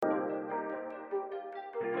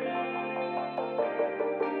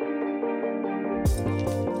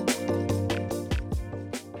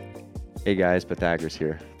Hey guys, Pythagoras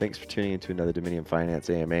here. Thanks for tuning into another Dominium Finance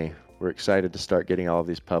AMA. We're excited to start getting all of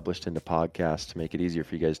these published into podcasts to make it easier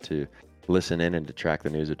for you guys to listen in and to track the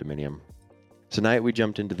news of Dominium. Tonight we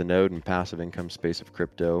jumped into the node and passive income space of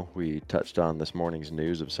crypto. We touched on this morning's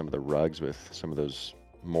news of some of the rugs with some of those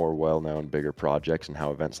more well-known, bigger projects and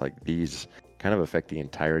how events like these kind of affect the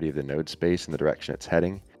entirety of the node space and the direction it's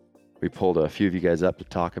heading. We pulled a few of you guys up to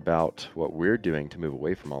talk about what we're doing to move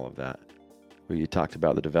away from all of that. We talked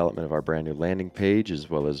about the development of our brand new landing page, as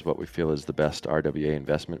well as what we feel is the best RWA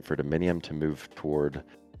investment for Dominium to move toward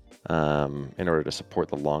in order to support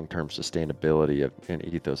the long-term sustainability and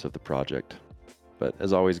ethos of the project. But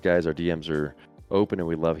as always, guys, our DMs are open and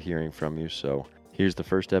we love hearing from you. So here's the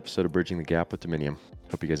first episode of Bridging the Gap with Dominium.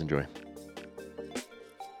 Hope you guys enjoy.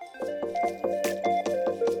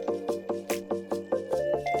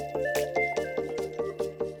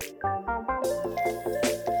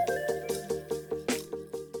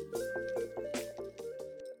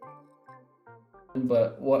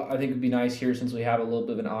 But what I think would be nice here, since we have a little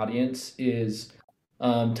bit of an audience, is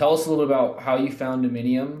tell us a little about how you found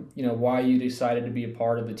Dominium, why you decided to be a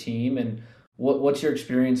part of the team, and what's your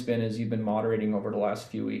experience been as you've been moderating over the last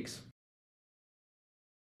few weeks?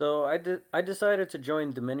 So I decided to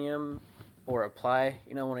join Dominium or apply,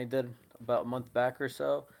 when I did about a month back or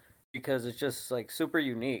so, because it's just like super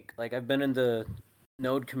unique. Like I've been in the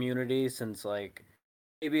Node community since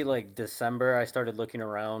maybe December. I started looking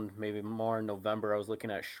around, maybe more in November. I was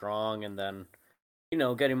looking at Strong, and then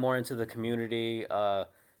getting more into the community,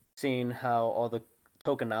 seeing how all the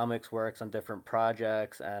tokenomics works on different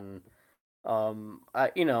projects, and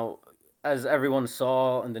I as everyone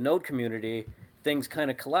saw in the Node community, things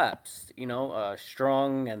kind of collapsed.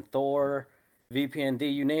 Strong and Thor,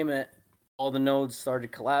 VPND, you name it, all the nodes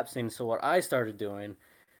started collapsing. So what I started doing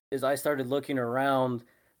is I started looking around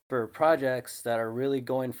for projects that are really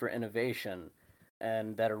going for innovation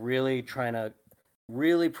and that are really trying to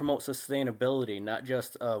really promote sustainability, not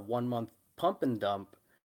just a 1 month pump and dump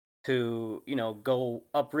to go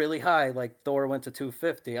up really high like Thor went to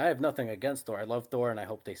 250. I have nothing against Thor. I love Thor and I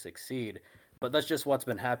hope they succeed. But that's just what's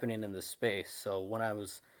been happening in this space. So when I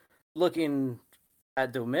was looking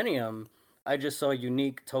at Dominium, I just saw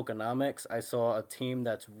unique tokenomics. I saw a team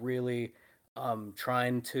that's really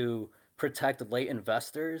trying to protect late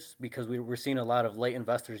investors, because we were seeing a lot of late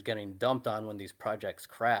investors getting dumped on when these projects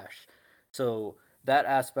crash. So that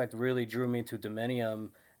aspect really drew me to Dominium,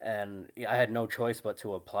 and I had no choice but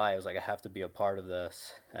to apply. I was like, I have to be a part of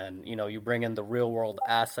this. And you bring in the real world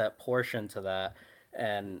asset portion to that,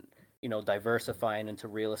 and diversifying into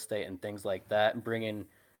real estate and things like that, and bringing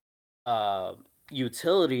uh,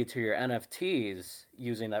 utility to your NFTs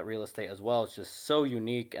using that real estate as well. It's just so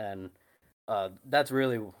unique, and that's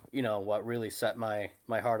really what really set my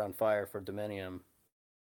heart on fire for Dominium.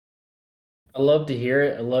 I love to hear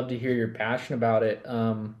it. I love to hear your passion about it.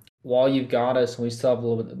 While you've got us, and we still have a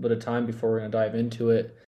little bit of time before we're going to dive into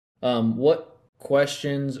it, what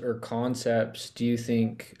questions or concepts do you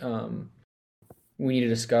think we need to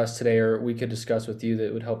discuss today, or we could discuss with you,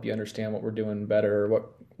 that would help you understand what we're doing better, or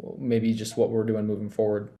maybe just what we're doing moving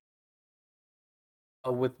forward?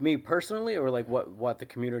 With me personally, or like what the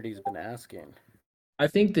community's been asking? I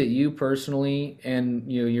think that you personally,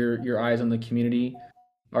 and your eyes on the community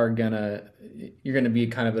are gonna you're gonna be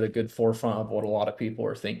kind of at a good forefront of what a lot of people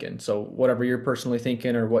are thinking. So whatever you're personally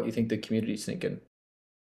thinking, or what you think the community's thinking.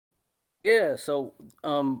 Yeah, so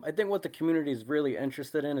I think what the community is really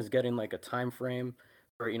interested in is getting like a time frame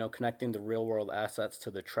for connecting the real world assets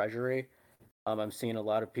to the treasury. I'm seeing a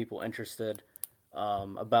lot of people interested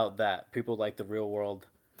about that. People like the real world,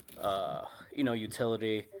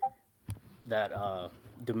 utility that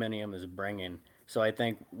Dominium is bringing. So I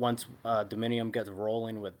think once Dominium gets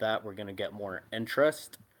rolling with that, we're gonna get more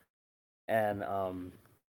interest. And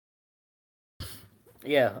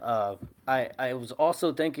yeah, I was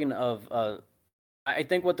also thinking of I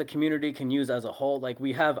think what the community can use as a whole. Like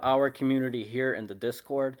we have our community here in the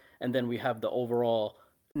Discord, and then we have the overall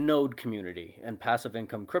node community and passive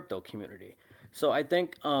income crypto community. So I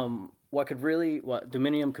think what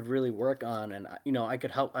Dominium could really work on, and I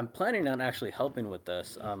could help. I'm planning on actually helping with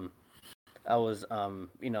this. I was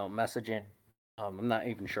messaging. I'm not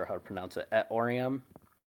even sure how to pronounce it, at Orium.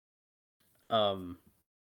 Um,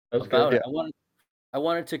 That's about good. it. I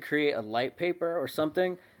wanted to create a light paper or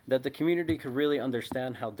something that the community could really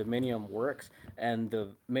understand how Dominium works and the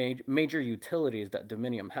major utilities that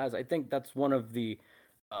Dominium has. I think that's one of the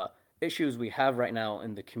uh, issues we have right now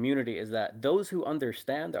in the community, is that those who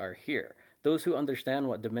understand are here. those who understand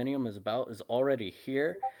what Dominium is about is already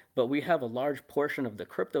here, but we have a large portion of the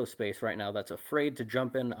crypto space right now that's afraid to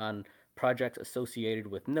jump in on projects associated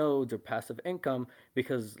with nodes or passive income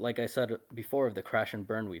because, like I said before, of the crash and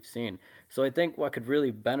burn we've seen. So I think what could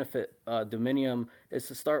really benefit Dominium is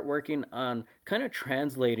to start working on kind of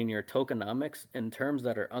translating your tokenomics in terms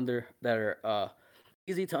that are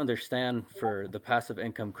easy to understand for the passive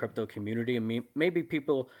income crypto community and maybe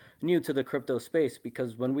people new to the crypto space,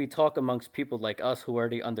 because when we talk amongst people like us who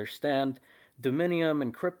already understand Dominium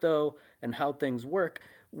and crypto and how things work,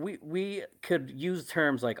 we could use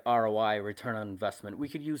terms like ROI, return on investment. We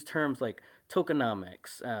could use terms like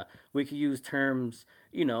tokenomics. We could use terms,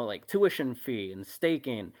 like tuition fee and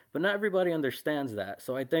staking, but not everybody understands that.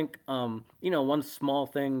 So I think, one small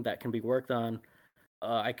thing that can be worked on,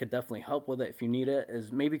 I could definitely help with it if you need it,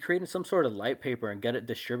 is maybe creating some sort of light paper and get it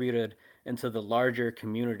distributed into the larger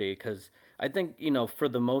community. Because I think, for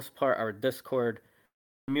the most part, our Discord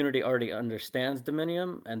community already understands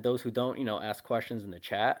Dominium, and those who don't, ask questions in the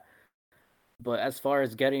chat. But as far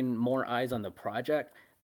as getting more eyes on the project,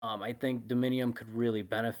 I think Dominium could really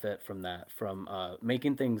benefit from that, from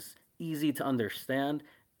making things easy to understand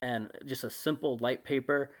and just a simple light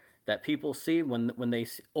paper that people see when they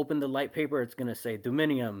open the light paper. It's going to say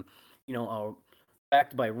Dominium,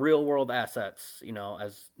 backed by real world assets,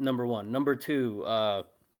 as number one. Number two,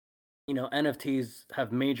 NFTs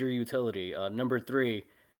have major utility. Number three,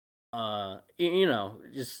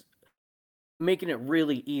 just making it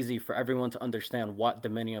really easy for everyone to understand what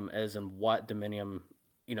Dominium is and what Dominium,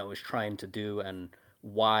 is trying to do, and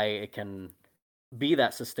why it can be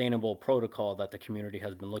that sustainable protocol that the community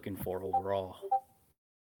has been looking for overall.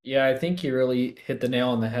 Yeah, I think you really hit the nail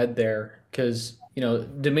on the head there because,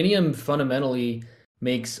 Dominium fundamentally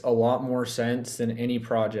makes a lot more sense than any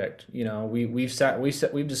project.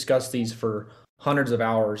 We've discussed these for hundreds of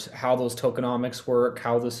hours, how those tokenomics work,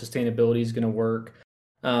 how the sustainability is going to work.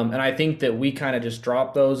 And I think that we kind of just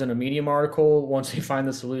drop those in a Medium article once we find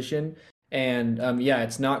the solution. And yeah,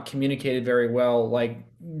 it's not communicated very well. Like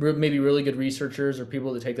maybe really good researchers or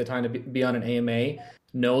people that take the time to be on an AMA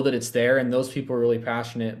know that it's there, and those people are really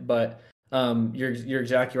passionate. But you're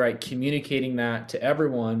exactly right. Communicating that to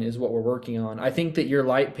everyone is what we're working on. I think that your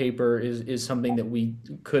light paper is something that we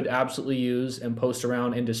could absolutely use and post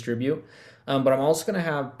around and distribute. But I'm also going to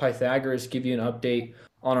have Pythagoras give you an update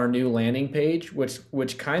on our new landing page,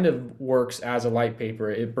 which kind of works as a light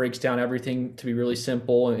paper. It breaks down everything to be really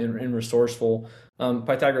simple and resourceful.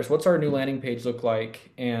 Pythagoras, what's our new landing page look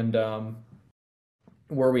like, and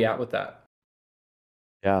where are we at with that?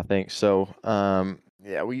 Yeah, thanks. So,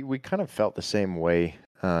 yeah, we kind of felt the same way,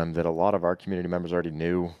 that a lot of our community members already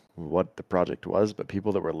knew what the project was, but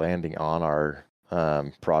people that were landing on our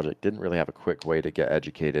project didn't really have a quick way to get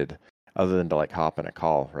educated other than to like hop in a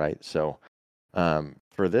call, right? So,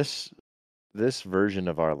 for this version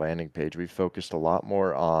of our landing page, we focused a lot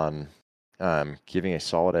more on giving a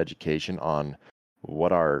solid education on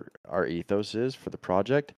what our ethos is for the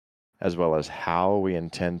project, as well as how we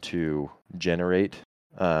intend to generate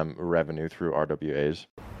revenue through RWAs.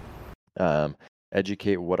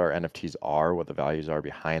 Educate what our NFTs are, what the values are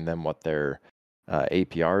behind them, what their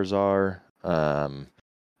APRs are,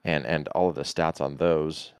 and all of the stats on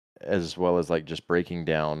those, as well as like just breaking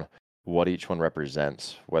down what each one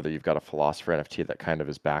represents, whether you've got a philosopher NFT that kind of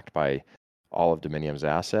is backed by all of Dominium's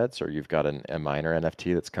assets, or you've got a miner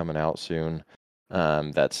NFT that's coming out soon,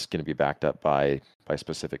 that's going to be backed up by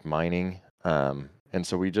specific mining. And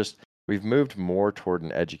so we've moved more toward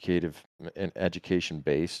an education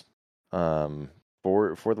base for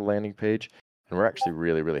the landing page, and we're actually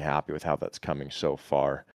really, really happy with how that's coming so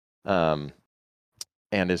far. And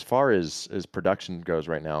as far as production goes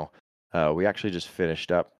right now, we actually just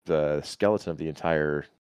finished up the skeleton of the entire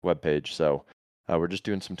webpage. So we're just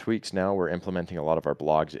doing some tweaks now. We're implementing a lot of our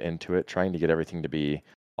blogs into it, trying to get everything to be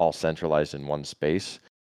all centralized in one space.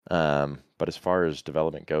 But as far as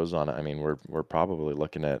development goes on it, I mean, we're probably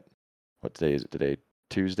looking at, what day is it today?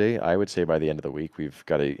 Tuesday. I would say by the end of the week, we've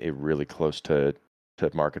got a really close to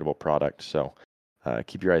marketable product. So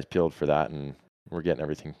keep your eyes peeled for that, and we're getting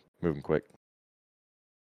everything moving quick.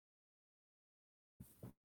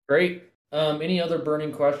 Great. Any other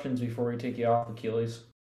burning questions before we take you off, Achilles?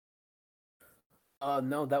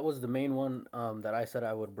 No, that was the main one that I said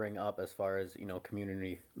I would bring up, as far as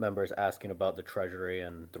community members asking about the treasury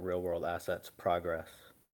and the real world assets progress.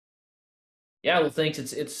 Yeah, well, thanks.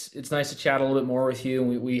 It's nice to chat a little bit more with you.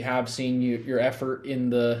 We have seen your effort in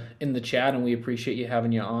the chat, and we appreciate you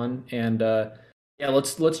having you on. And yeah,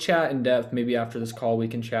 let's chat in depth. Maybe after this call, we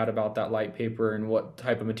can chat about that light paper and what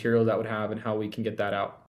type of material that would have and how we can get that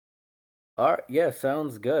out. All right, yeah,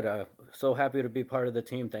 sounds good. so happy to be part of the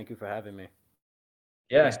team. Thank you for having me.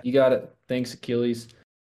 Yeah, you got it. Thanks, Achilles.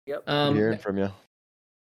 Yep. Good hearing from you.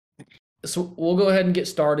 So we'll go ahead and get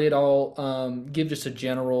started. I'll give just a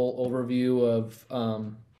general overview of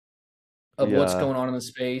what's going on in the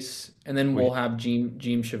space, and then we'll have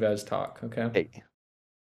Jeem Chavez talk. Okay. Hey.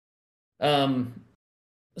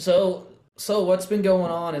 So what's been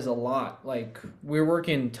going on is a lot. Like, we're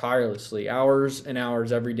working tirelessly, hours and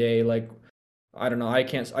hours every day. Like, I don't know.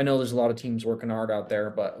 I know there's a lot of teams working hard out there,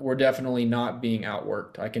 but we're definitely not being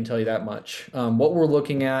outworked. I can tell you that much. What we're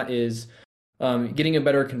looking at is getting a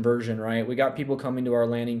better conversion, right? We got people coming to our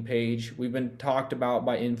landing page. We've been talked about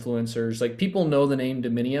by influencers. Like, people know the name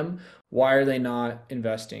Dominium. Why are they not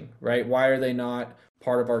investing, right? Why are they not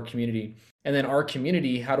part of our community? And then our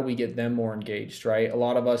community, how do we get them more engaged, right? A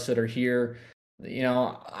lot of us that are here,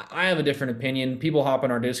 I have a different opinion. People hop in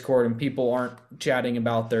our Discord and people aren't chatting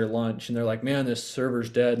about their lunch and they're like, man, this server's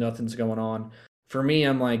dead, nothing's going on. For me,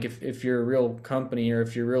 I'm like, if you're a real company or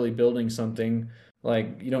if you're really building something,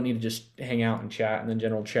 like, you don't need to just hang out and chat in the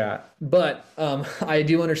general chat. But I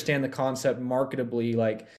do understand the concept marketably.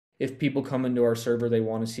 Like, if people come into our server, they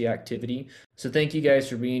want to see activity. So thank you guys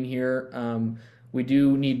for being here. We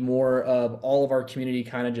do need more of all of our community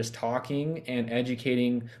kind of just talking and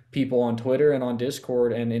educating people on Twitter and on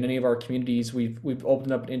Discord and in any of our communities. We've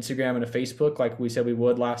opened up an Instagram and a Facebook like we said we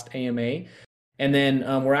would last AMA. And then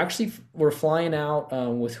we're flying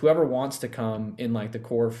out with whoever wants to come in, like the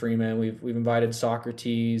core Freeman. We've invited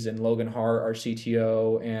Socrates and Logan Hart, our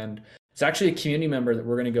CTO, and it's actually a community member that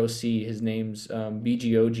we're going to go see. His name's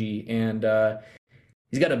BGOG, and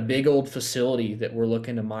he's got a big old facility that we're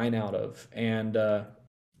looking to mine out of. And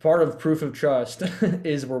part of proof of trust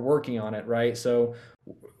is we're working on it, right? So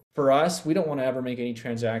for us, we don't want to ever make any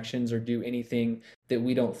transactions or do anything that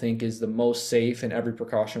we don't think is the most safe and every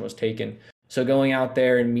precaution was taken. So going out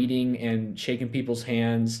there and meeting and shaking people's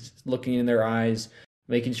hands, looking in their eyes,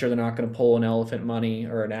 making sure they're not going to pull an elephant money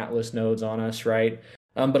or an Atlas nodes on us, right?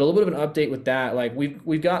 But a little bit of an update with that, like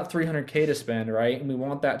we've got 300K to spend, right? And we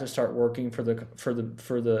want that to start working for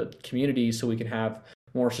the community so we can have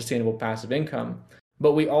more sustainable passive income.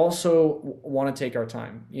 But we also want to take our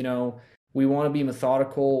time. We want to be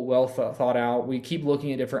methodical, well thought out. We keep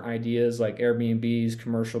looking at different ideas like Airbnbs,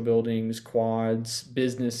 commercial buildings, quads,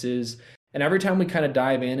 businesses. And every time we kind of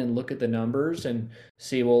dive in and look at the numbers and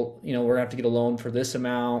see, well, we're gonna have to get a loan for this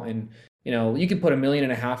amount. And, you could put $1.5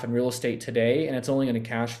 million in real estate today and it's only going to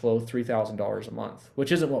cash flow $3,000 a month,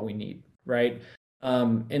 which isn't what we need, right?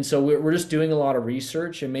 And so we're just doing a lot of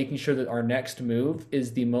research and making sure that our next move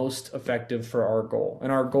is the most effective for our goal.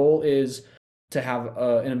 And our goal is to have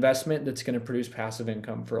an investment that's going to produce passive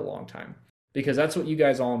income for a long time, because that's what you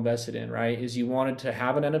guys all invested in, right? Is you wanted to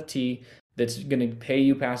have an NFT that's going to pay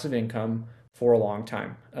you passive income for a long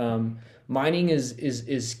time. Mining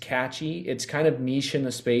is catchy. It's kind of niche in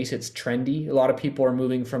the space. It's trendy. A lot of people are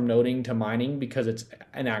moving from noding to mining because it's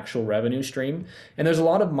an actual revenue stream. And there's a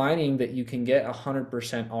lot of mining that you can get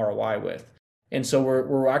 100% ROI with. And so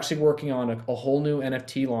we're actually working on a whole new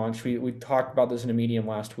NFT launch. We talked about this in a medium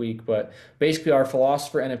last week, but basically our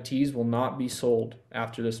Philosopher NFTs will not be sold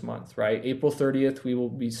after this month, right? April 30th, we will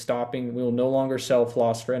be stopping. We will no longer sell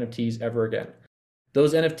Philosopher NFTs ever again.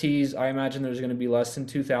 Those NFTs, I imagine there's going to be less than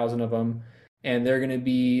 2,000 of them, and they're going to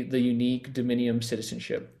be the unique Dominium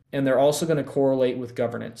citizenship. And they're also going to correlate with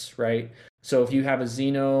governance, right? So if you have a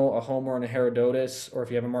Zeno, a Homer, and a Herodotus, or if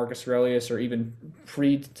you have a Marcus Aurelius, or even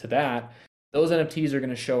pre to that, those NFTs are going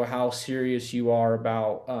to show how serious you are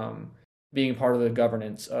about being part of the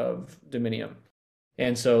governance of Dominium.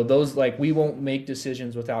 And so those, like, we won't make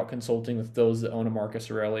decisions without consulting with those that own a Marcus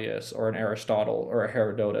Aurelius or an Aristotle or a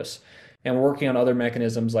Herodotus. And we're working on other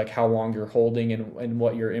mechanisms like how long you're holding and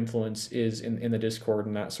what your influence is in the Discord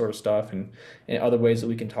and that sort of stuff, and other ways that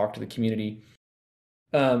we can talk to the community.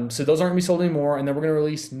 So those aren't going to be sold anymore. And then we're going to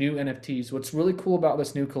release new NFTs. What's really cool about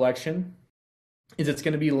this new collection is it's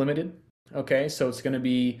going to be limited. Okay, so it's going to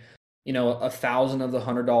be, 1,000 of the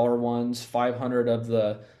 $100 ones, 500 of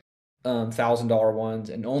the $1,000 ones,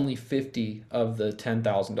 and only 50 of the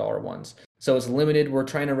 $10,000 ones. So it's limited. We're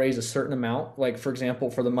trying to raise a certain amount. Like, for example,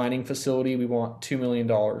 for the mining facility, we want $2 million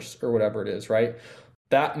or whatever it is, right?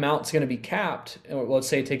 That amount's going to be capped. Let's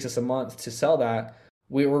say it takes us a month to sell that.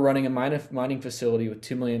 We're running a mining facility with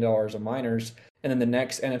 $2 million of miners, and then the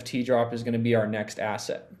next NFT drop is going to be our next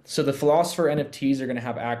asset. So the Philosopher NFTs are going to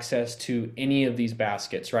have access to any of these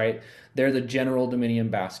baskets, right? They're the general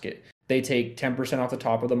Dominium basket. They take 10% off the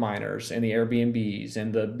top of the miners and the Airbnbs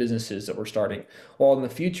and the businesses that we're starting. While in the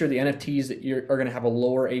future, the NFTs that are going to have a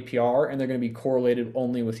lower APR and they're going to be correlated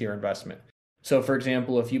only with your investment. So for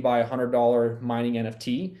example, if you buy a $100 mining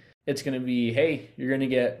NFT, It's going to be, hey, you're going to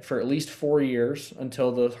get for at least 4 years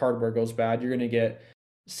until the hardware goes bad, you're going to get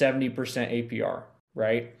 70% APR,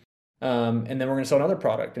 right? And then we're going to sell another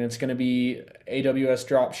product, and it's going to be AWS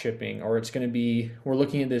drop shipping, or it's going to be, we're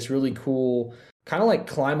looking at this really cool, kind of like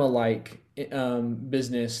Clima like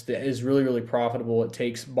business that is really, really profitable. It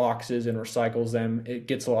takes boxes and recycles them, it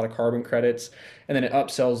gets a lot of carbon credits, and then it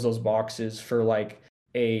upsells those boxes for like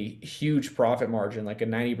a huge profit margin, like a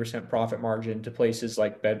 90% profit margin to places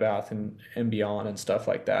like Bed Bath and Beyond and stuff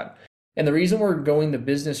like that. And the reason we're going the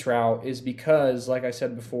business route is because, like I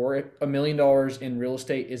said before, $1 million in real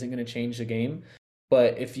estate isn't going to change the game.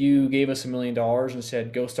 But if you gave us $1 million and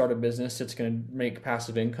said, go start a business that's going to make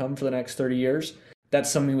passive income for the next 30 years,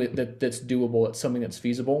 that's something that's doable. It's something that's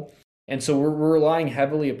feasible. And so we're relying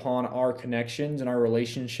heavily upon our connections and our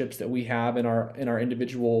relationships that we have in our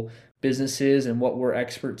individual businesses and what we're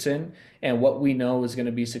experts in and what we know is going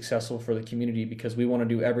to be successful for the community, because we want to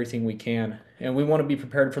do everything we can and we want to be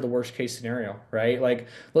prepared for the worst case scenario, right? Like,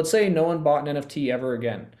 let's say no one bought an NFT ever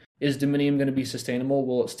again. Is Dominium going to be sustainable?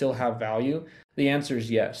 Will it still have value? The answer is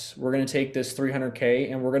yes. We're going to take this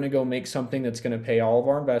 300K and we're going to go make something that's going to pay all of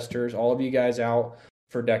our investors, all of you guys out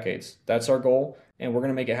for decades. That's our goal, and we're going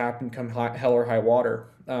to make it happen come hell or high water.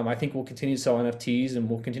 I think we'll continue to sell NFTs and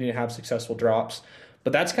we'll continue to have successful drops.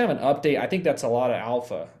 But that's kind of an update. I think that's a lot of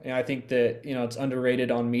alpha. And I think that, it's underrated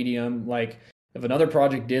on Medium. Like, if another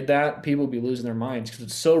project did that, people would be losing their minds because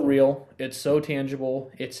it's so real, it's so tangible,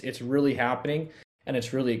 it's really happening, and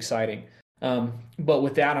it's really exciting. But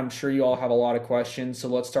with that, I'm sure you all have a lot of questions. So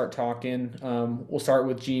let's start talking. We'll start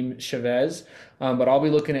with Jim Chavez, but I'll be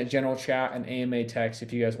looking at general chat and AMA text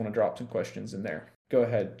if you guys want to drop some questions in there. Go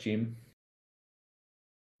ahead, Jim.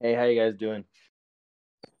 Hey, how you guys doing?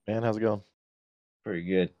 Man, how's it going? Pretty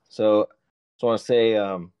good. So, just want to say,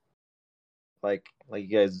 like you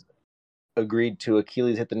guys agreed to,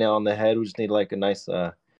 Achilles hit the nail on the head. We just need like a nice,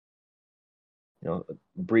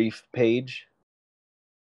 brief page,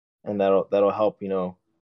 and that'll help,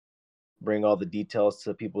 bring all the details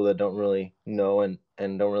to people that don't really know and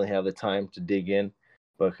don't really have the time to dig in.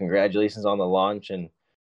 But congratulations on the launch and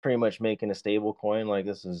pretty much making a stable coin. Like,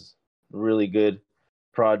 this is a really good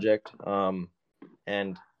project.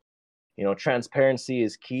 And transparency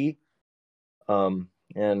is key. And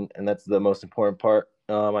that's the most important part.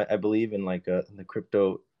 I believe in like the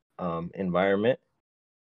crypto environment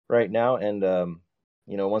right now. And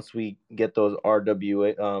once we get those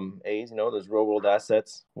RWA A's, those real world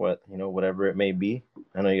assets, whatever it may be.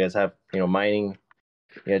 I know you guys have mining.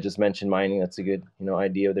 Yeah, just mentioned mining. That's a good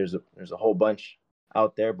idea. There's a whole bunch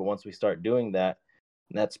out there, but once we start doing that,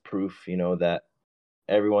 that's proof that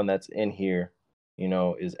everyone that's in here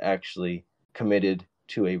is actually committed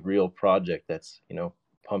to a real project that's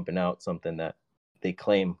pumping out something that they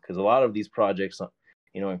claim. Because a lot of these projects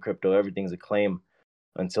in crypto, everything's a claim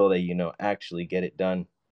until they actually get it done.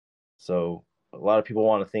 So a lot of people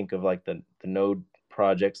want to think of like the node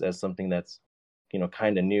projects as something that's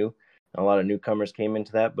kind of new. A lot of newcomers came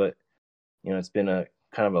into that, but it's been a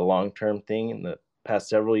kind of a long-term thing in the past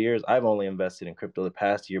several years. I've only invested in crypto the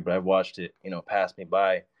past year, but I've watched it pass me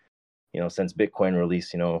by since Bitcoin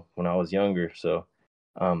released, when I was younger. So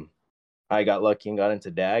I got lucky and got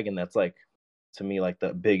into DAG, and that's like, to me, like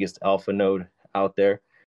the biggest alpha node out there,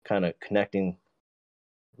 kind of connecting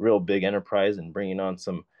real big enterprise and bringing on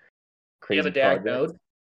some crazy. You have a DAG projects. node?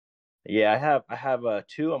 Yeah, I have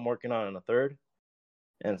two. I'm working on a third,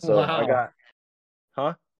 and so Wow. I got,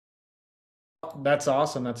 That's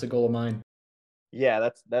awesome. That's a goal of mine. Yeah,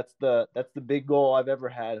 that's the big goal I've ever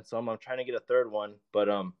had. So I'm trying to get a third one, but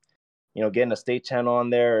getting a state channel on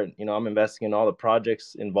there, I'm investing in all the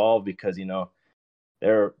projects involved because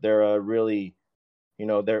they're really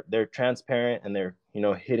they're transparent and they're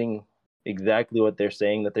hitting exactly what they're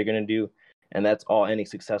saying that they're going to do, and that's all any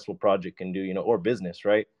successful project can do, or business,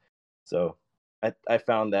 right? So I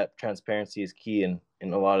found that transparency is key in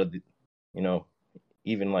a lot of the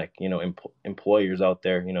even like employers out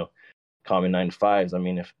there, common 9 to 5s. I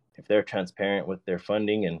mean, if they're transparent with their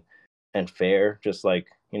funding and fair, just like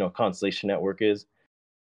Constellation Network is,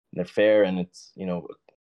 they're fair, and it's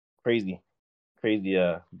crazy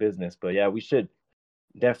business. But yeah, we should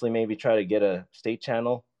definitely maybe try to get a state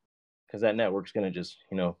channel, because that network's gonna just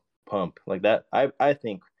pump like that. I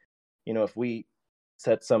think if we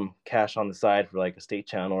set some cash on the side for like a state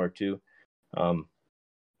channel or two,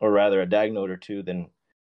 or rather a DAG node or two, then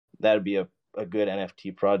that'd be a good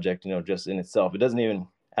NFT project, just in itself. It doesn't even,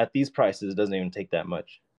 at these prices, it doesn't even take that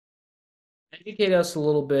much. Educate us a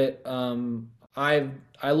little bit. I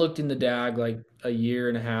looked into DAG like a year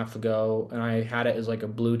and a half ago, and I had it as like a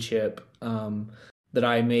blue chip. that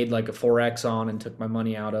I made like a 4x on and took my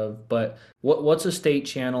money out of. But what's a state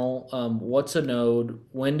channel? What's a node?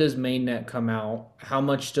 When does mainnet come out? How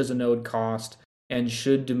much does a node cost? And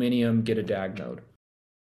should Dominium get a DAG node?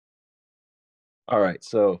 All right.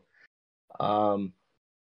 So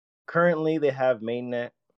currently they have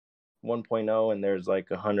mainnet 1.0, and there's like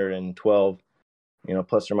 112,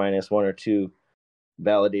 plus or minus one or two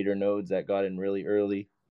validator nodes that got in really early,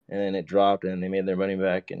 and then it dropped, and they made their money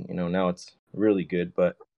back, and now it's really good.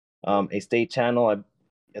 But a state channel,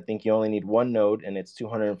 I think you only need one node, and it's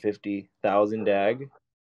 250,000 DAG.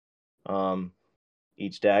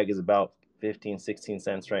 Each DAG is about 15-16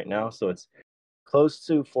 cents right now, so it's close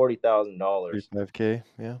to $40,000. 35K,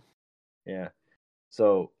 yeah. Yeah.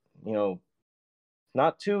 So,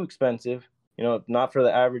 not too expensive, not for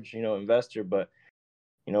the average, investor, but,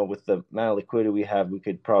 with the amount of liquidity we have, we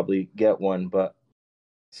could probably get one. But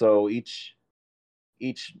so each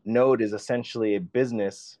node is essentially a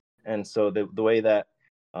business. And so the way that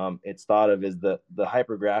it's thought of is the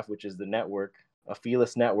hypergraph, which is the network, a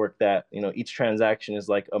feeless network that, each transaction is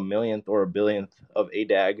like a millionth or a billionth of a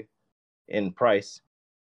DAG in price,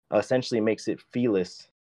 essentially makes it feeless.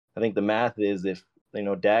 I think the math is if,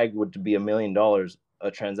 DAG would be $1 million, a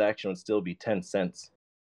transaction would still be 10 cents.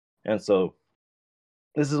 And so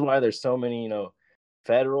this is why there's so many,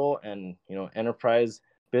 federal and, enterprise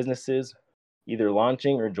businesses either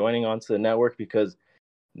launching or joining onto the network, because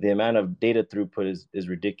the amount of data throughput is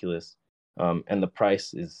ridiculous. And the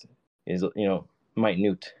price is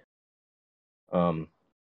minute.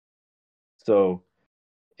 So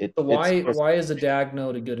why is a DAG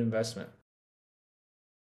node a good investment?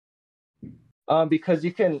 Because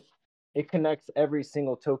it connects every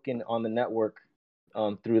single token on the network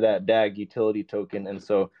through that DAG utility token. And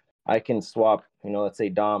so I can swap, let's say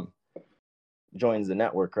Dom joins the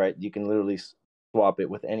network, right? You can literally swap it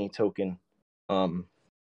with any token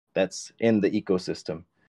that's in the ecosystem.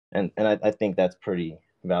 And I think that's pretty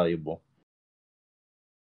valuable.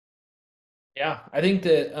 Yeah, I think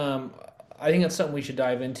that's something we should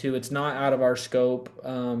dive into. It's not out of our scope.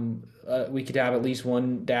 We could have at least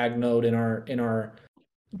one DAG node in our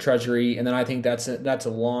treasury, and then I think that's a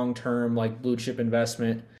long term like blue chip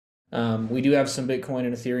investment. We do have some Bitcoin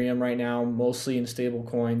and Ethereum right now, mostly in stable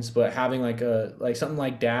coins, but having like something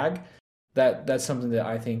like DAG, that's something that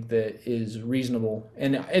I think that is reasonable.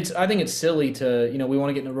 And I think it's silly to we want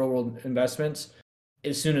to get into real world investments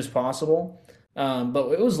as soon as possible.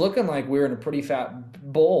 But it was looking like we were in a pretty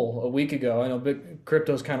fat bull a week ago. I know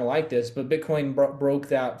crypto's kind of like this, but Bitcoin broke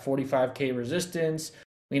that 45K resistance.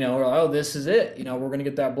 We're like, oh, this is it. We're going to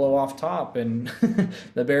get that blow off top. And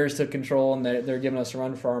the bears took control, and they're giving us a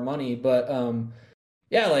run for our money. But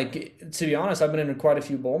yeah, like to be honest, I've been in quite a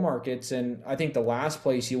few bull markets, and I think the last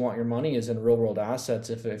place you want your money is in real world assets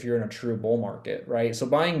if you're in a true bull market, right? So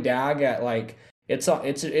buying DAG at like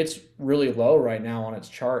it's really low right now on its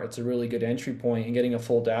chart. It's a really good entry point, and getting a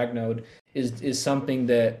full DAG node is something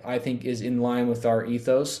that I think is in line with our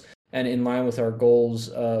ethos and in line with our goals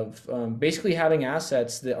of basically having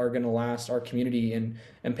assets that are going to last our community and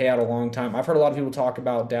pay out a long time. I've heard a lot of people talk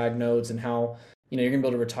about DAG nodes and how you're going to be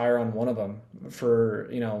able to retire on one of them for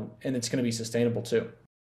and it's going to be sustainable too.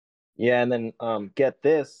 Yeah, and then get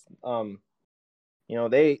this,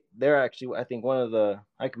 they're actually, I think,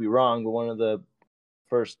 I could be wrong, but one of the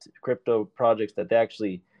first crypto projects that they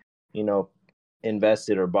actually,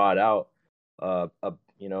 invested or bought out a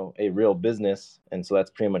real business. And so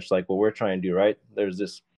that's pretty much like what we're trying to do, right? There's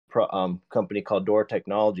this company called Door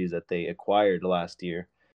Technologies that they acquired last year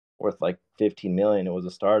worth like 15 million. It was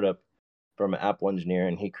a startup from an Apple engineer,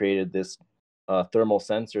 and he created this thermal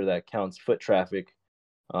sensor that counts foot traffic.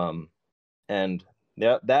 And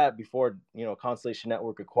that before, Constellation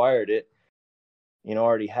Network acquired it,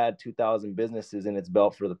 already had 2,000 businesses in its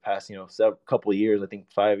belt for the past, couple of years. I think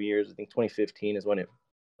 5 years. I think 2015 is when it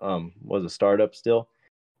was a startup still.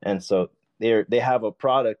 And so they have a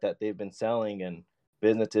product that they've been selling, and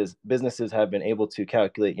businesses have been able to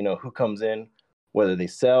calculate, who comes in, whether they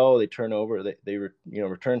sell, they turn over, they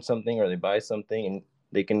return something, or they buy something, and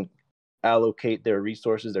they can allocate their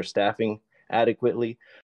resources, their staffing adequately.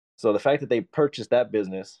 So the fact that they purchased that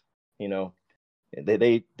business,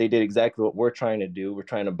 they did exactly what we're trying to do. We're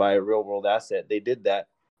trying to buy a real world asset. They did that,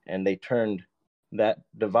 and they turned that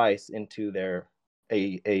device into their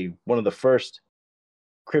a one of the first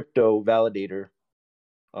crypto validator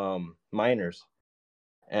miners.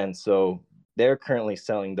 And so they're currently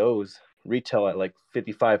selling those retail at like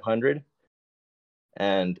 5,500,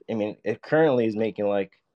 and I mean it currently is making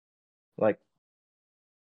like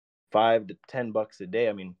 $5 to $10 a day.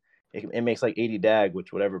 I mean it makes like 80 DAG,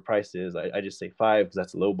 which whatever price is, I just say 5 because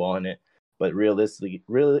that's low ball in it. but realistically,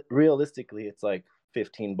 it's like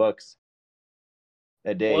 $15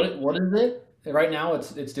 a day. What is it right now?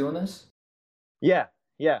 It's doing this. Yeah.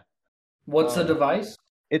 What's the device?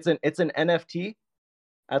 It's an NFT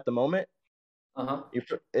at the moment.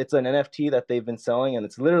 It's an NFT that they've been selling, and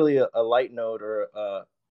it's literally a light node, or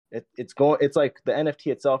it's like the NFT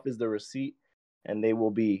itself is the receipt, and they will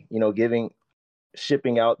be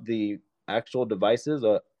shipping out the actual devices,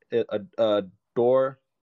 a door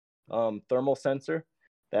thermal sensor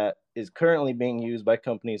that is currently being used by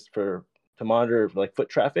companies to monitor like foot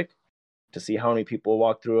traffic, to see how many people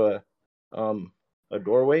walk through a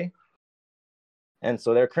doorway. And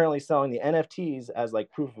so they're currently selling the NFTs as like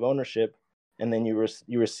proof of ownership, and then you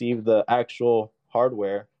receive the actual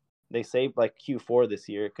hardware. They say like Q4 this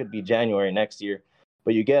year. It could be January next year,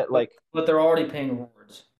 but you get like. But they're already paying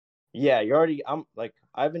rewards. Yeah,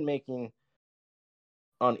 I've been making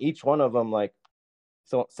on each one of them, like,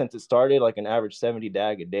 so since it started, like an average 70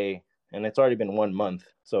 DAG a day, and it's already been 1 month.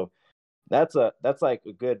 So that's like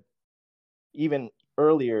a good, even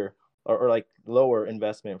earlier or like lower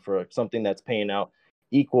investment for something that's paying out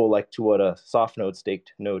equal like to what a soft node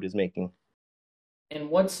staked node is making. And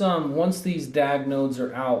what's once these DAG nodes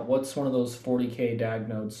are out, what's one of those 40K DAG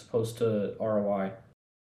nodes supposed to ROI?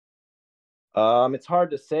 It's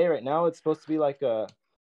hard to say right now. It's supposed to be like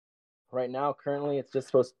right now currently it's just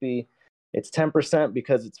supposed to be, it's 10%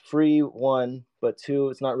 because it's free, one, but two,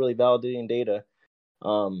 it's not really validating data.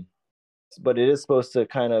 But it is supposed to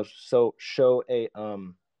kind of show a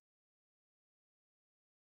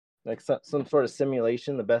like some sort of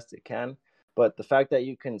simulation the best it can. But the fact that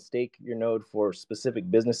you can stake your node for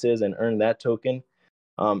specific businesses and earn that token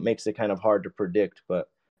makes it kind of hard to predict. But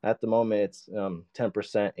at the moment, it's 10%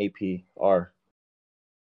 APR or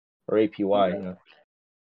APY. Okay.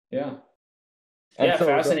 Yeah. And yeah, so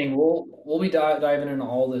fascinating. We'll be diving into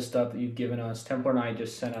all this stuff that you've given us. Templar Knight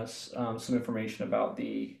just sent us some information about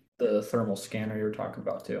the thermal scanner you were talking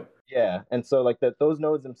about too. Yeah, and so like those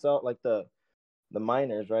nodes themselves, like the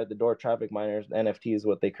miners, right? The door traffic miners, NFTs,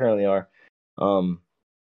 what they currently are.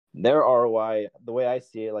 Their ROI, the way I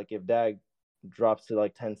see it, like if DAG drops to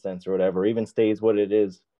like 10 cents or whatever, or even stays what it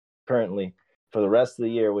is currently for the rest of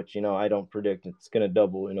the year, which I don't predict it's going to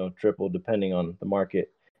double, triple depending on the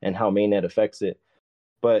market and how mainnet affects it.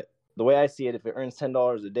 But the way I see it, if it earns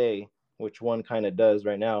 $10 a day, which one kind of does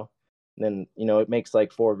right now, then it makes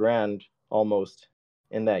like $4,000 almost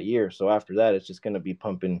in that year. So after that, it's just going to be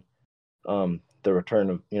pumping the return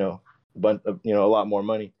of a lot more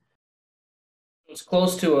money. It's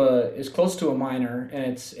close to a miner, and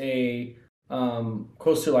it's a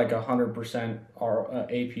close to like 100%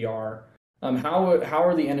 APR. How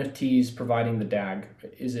are the NFTs providing the DAG?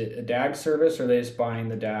 Is it a DAG service, or are they just buying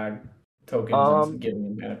the DAG tokens and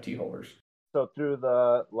giving them NFT holders? So through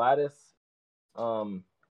the Lattice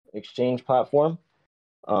exchange platform,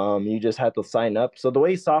 you just have to sign up. So the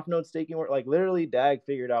way soft node staking works, like literally DAG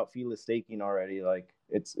figured out feeless staking already. Like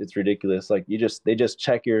it's ridiculous. Like they just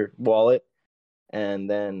check your wallet, and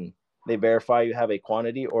then they verify you have a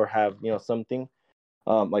quantity or have something.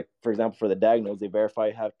 Like for example, for the DAG nodes, they verify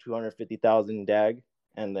you have 250,000 DAG,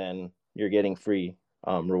 and then you're getting free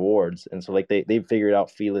rewards. And so like they've figured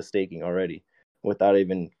out feeless staking already without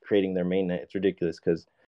even creating their mainnet. It's ridiculous because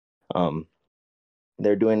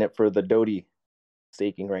they're doing it for the Dodie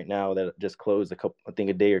staking right now that just closed I think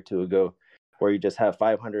a day or two ago, where you just have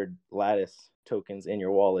 500 Lattice tokens in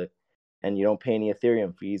your wallet and you don't pay any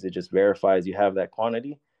Ethereum fees. It just verifies you have that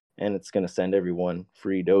quantity, and it's going to send everyone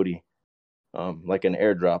free Dodie, like an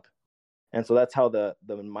airdrop. And so that's how the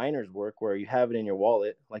miners work, where you have it in your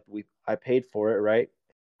wallet. Like I paid for it, right?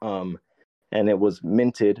 And it was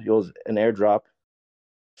minted. It was an airdrop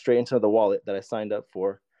straight into the wallet that I signed up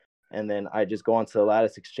for. And then I just go onto the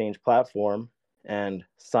Lattice Exchange platform and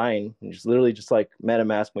sign. And just literally just like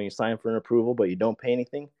MetaMask when you sign for an approval, but you don't pay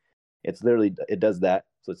anything. It does that.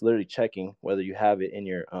 So it's literally checking whether you have it in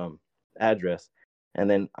your address. And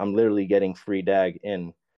then I'm literally getting free DAG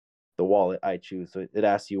in the wallet I choose. So it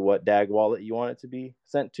asks you what DAG wallet you want it to be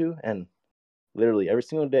sent to. And literally every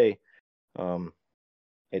single day,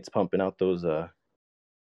 it's pumping out those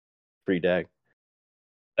free DAG.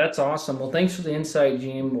 That's awesome. Well, thanks for the insight,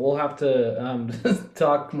 Gene. We'll have to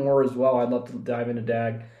talk more as well. I'd love to dive into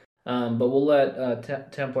DAG, but we'll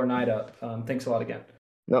let Templar Knight up. Thanks a lot again.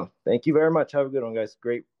 No, thank you very much. Have a good one, guys.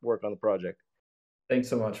 Great work on the project. Thanks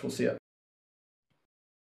so much. We'll see you.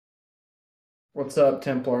 What's up,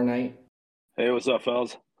 Templar Knight? Hey, what's up,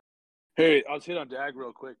 fellas? Hey, I'll just hit on DAG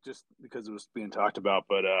real quick just because it was being talked about,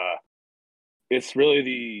 but it's really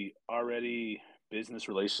the already business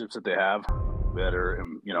relationships that they have that are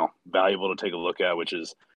valuable to take a look at, which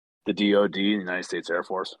is the DoD, the United States Air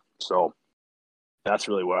Force. So that's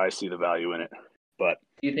really where I see the value in it. But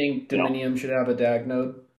Do you think Dominium should have a DAG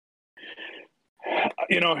node?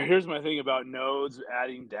 Here's my thing about nodes.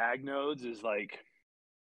 Adding DAG nodes is like,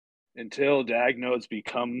 until DAG nodes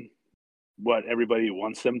become what everybody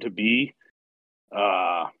wants them to be,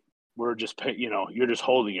 we're just you're just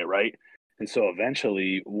holding it, right? And so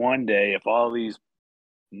eventually, one day, if all these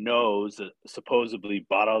nodes that supposedly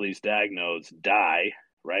bought all these DAG nodes die,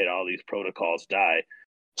 right? All these protocols die.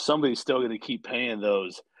 Somebody's still going to keep paying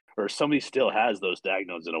those, or somebody still has those DAG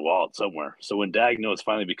nodes in a wallet somewhere. So when DAG nodes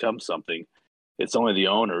finally become something, it's only the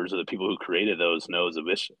owners or the people who created those nodes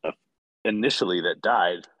initially that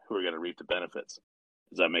died who are going to reap the benefits.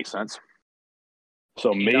 Does that make sense?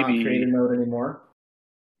 So Can you maybe not create a node anymore?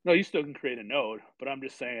 No, you still can create a node, but I'm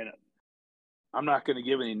just saying, I'm not going to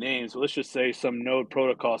give any names. But let's just say some node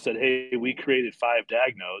protocol said, hey, we created 5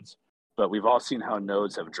 DAG nodes, but we've all seen how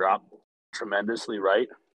nodes have dropped tremendously, right?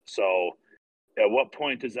 So at what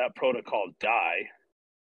point does that protocol die?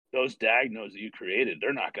 Those DAG nodes that you created,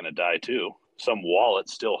 they're not going to die too. Some wallet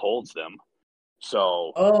still holds them.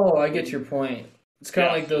 So I get your point. It's kind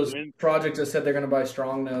of like those projects that said they're going to buy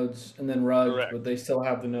strong nodes and then rugged, but they still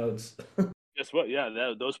have the nodes. Guess what?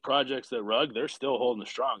 Yeah, those projects that rug, they're still holding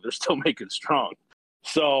strong. They're still making strong.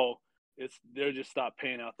 So they're just stopped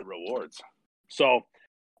paying out the rewards. So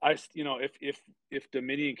if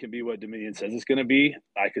Dominion can be what Dominion says it's going to be,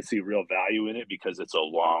 I could see real value in it because it's a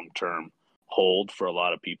long-term hold for a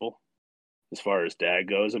lot of people as far as DAG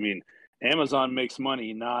goes. I mean, Amazon makes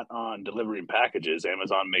money not on delivering packages.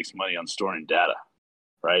 Amazon makes money on storing data,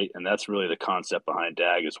 right? And that's really the concept behind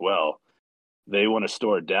DAG as well. They want to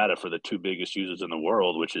store data for the 2 biggest users in the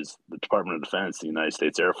world, which is the Department of Defense, the United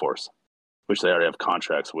States Air Force, which they already have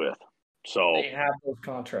contracts with. So they have those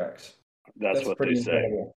contracts. That's what they say.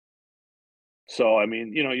 Incredible. So, I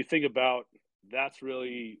mean, you think about, that's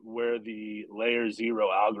really where the layer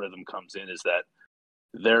 0 algorithm comes in, is that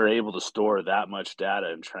they're able to store that much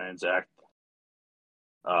data and transact.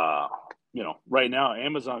 Right now,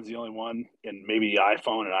 Amazon's the only one, and maybe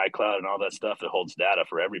iPhone and iCloud and all that stuff that holds data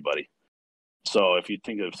for everybody. So if you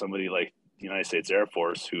think of somebody like the United States Air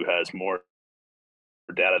Force, who has more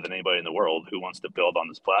data than anybody in the world, who wants to build on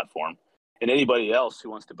this platform, and anybody else who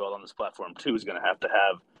wants to build on this platform too is going to have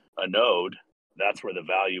a node. That's where the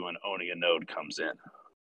value in owning a node comes in.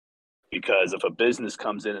 Because if a business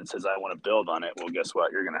comes in and says, I want to build on it, well, guess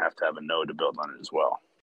what? You're going to have a node to build on it as well.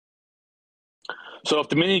 So if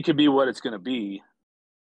Dominion could be what it's going to be,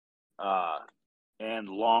 and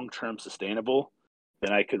long-term sustainable,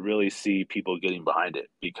 then I could really see people getting behind it,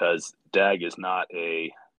 because DAG is not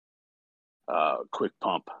a quick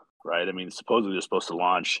pump, right? I mean, supposedly they're supposed to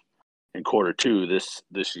launch in Q2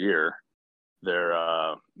 this year, their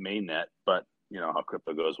mainnet, but how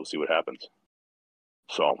crypto goes, we'll see what happens.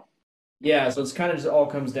 So it's kind of just all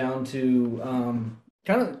comes down to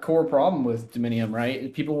kind of the core problem with Dominium,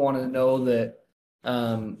 right? People want to know that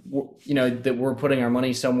that we're putting our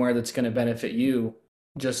money somewhere that's going to benefit you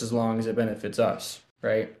just as long as it benefits us,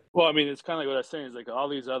 right? Well, I mean, it's kind of like what I was saying, is like all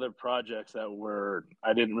these other projects that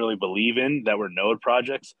I didn't really believe in, that were node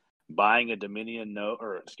projects. Buying a Dominion node,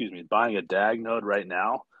 buying a DAG node right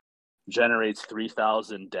now generates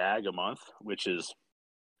 3,000 DAG a month, which is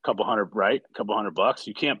a couple hundred bucks.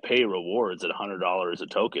 You can't pay rewards at $100 a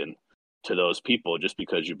token to those people just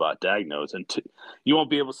because you bought DAG nodes, and you won't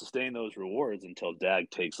be able to sustain those rewards until DAG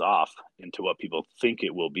takes off into what people think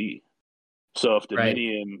it will be. So if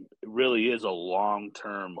Dominion really is a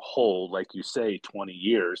long-term hold, like you say, 20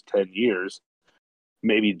 years, 10 years,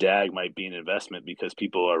 maybe DAG might be an investment because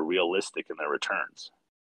people are realistic in their returns.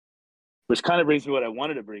 Which kind of brings me what I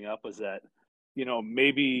wanted to bring up, was that,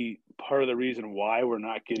 maybe part of the reason why we're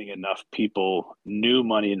not getting enough new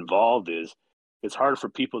money involved is it's hard for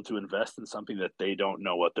people to invest in something that they don't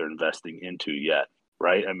know what they're investing into yet,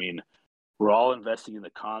 right? I mean, we're all investing in the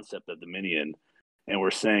concept of Dominion, and we're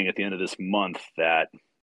saying at the end of this month that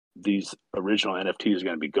these original NFTs are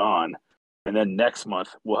going to be gone, and then next month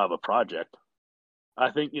we'll have a project. I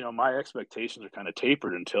think, my expectations are kind of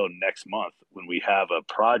tapered until next month, when we have a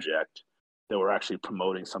project that we're actually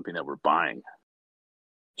promoting something that we're buying.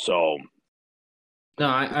 So no,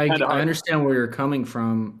 I understand where you're coming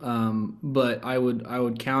from, but I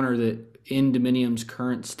would counter that in Dominium's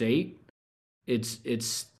current state,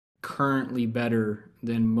 it's currently better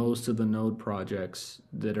than most of the node projects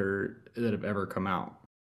that have ever come out.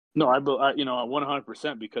 No, I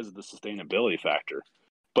 100%, because of the sustainability factor.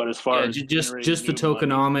 But as far as just the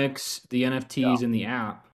tokenomics, the NFTs, and the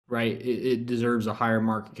app, right? It deserves a higher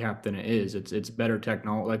market cap than it is. It's better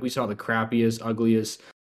technology. Like, we saw the crappiest, ugliest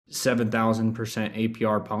 7,000%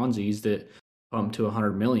 APR Ponzi's that pump to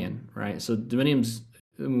 100 million, right? So Dominium's,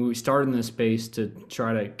 we started in this space to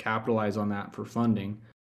try to capitalize on that for funding.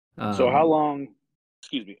 So how long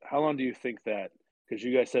do you think that, because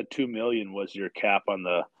you guys said 2 million was your cap on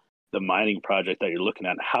the mining project that you're looking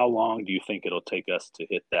at, how long do you think it'll take us to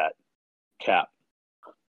hit that cap?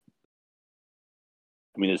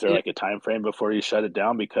 I mean, is there like a time frame before you shut it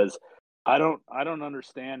down? Because I don't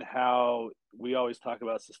understand how we always talk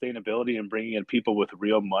about sustainability and bringing in people with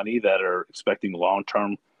real money that are expecting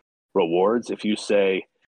long-term rewards. If you say,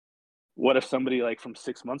 what if somebody like from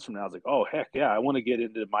 6 months from now is like, oh heck yeah, I want to get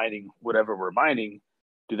into mining whatever we're mining?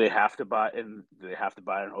 Do they have to buy in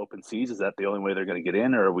open seas? Is that the only way they're going to get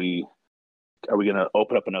in, or are we going to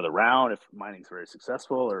open up another round if mining's very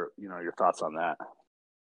successful? Or your thoughts on that?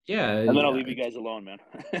 Yeah, and then I'll leave you guys alone, man.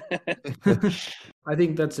 I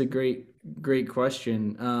think that's a great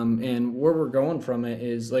question. And where we're going from it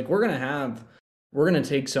is like we're gonna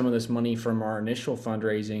take some of this money from our initial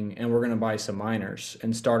fundraising and we're gonna buy some miners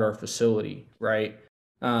and start our facility, right?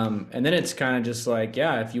 And then it's kind of just like,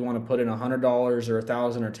 yeah, if you want to put in $100 or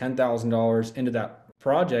 $1,000 or $10,000 into that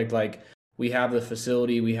project, like we have the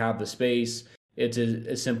facility, we have the space. It's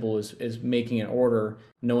as simple as making an order,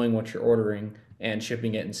 knowing what you're ordering, and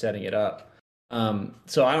shipping it and setting it up.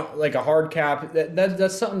 So I don't like a hard cap.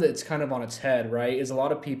 That's something that's kind of on its head, right? Is a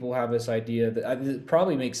lot of people have this idea that it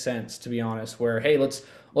probably makes sense, to be honest, where, hey,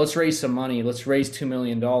 let's raise some money. Let's raise $2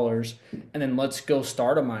 million and then let's go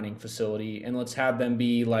start a mining facility and let's have them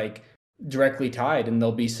be like directly tied and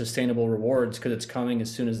there'll be sustainable rewards because it's coming as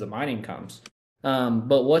soon as the mining comes.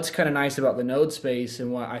 But what's kind of nice about the node space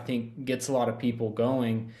and what I think gets a lot of people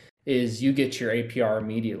going is you get your APR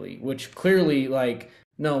immediately, which clearly, like,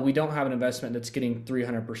 no, we don't have an investment that's getting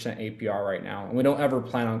 300% APR right now, and we don't ever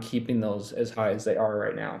plan on keeping those as high as they are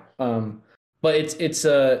right now. But it's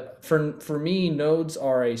for me, nodes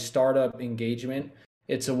are a startup engagement.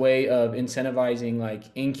 It's a way of incentivizing like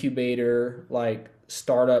incubator, like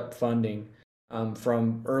startup funding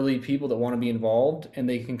from early people that want to be involved, and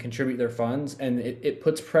they can contribute their funds, and it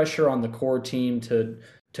puts pressure on the core team to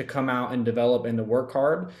come out and develop and to work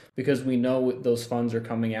hard because we know those funds are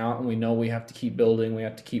coming out and we know we have to keep building, we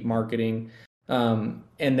have to keep marketing. And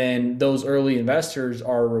then those early investors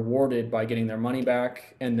are rewarded by getting their money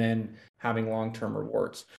back and then having long-term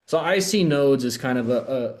rewards. So I see nodes as kind of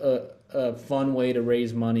a fun way to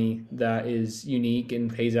raise money that is unique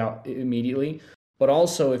and pays out immediately. But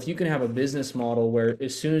also if you can have a business model where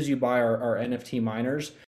as soon as you buy our NFT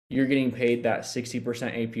miners, you're getting paid that 60%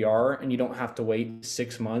 APR and you don't have to wait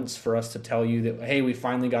 6 months for us to tell you that, hey, we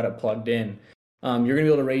finally got it plugged in. You're going to be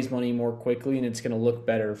able to raise money more quickly and it's going to look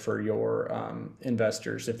better for your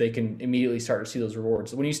investors if they can immediately start to see those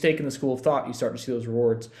rewards. When you stake in the school of thought, you start to see those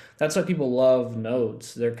rewards. That's why people love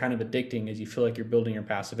nodes. They're kind of addicting as you feel like you're building your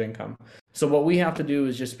passive income. So what we have to do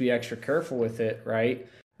is just be extra careful with it, right?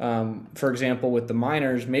 For example, with the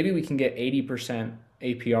miners, maybe we can get 80%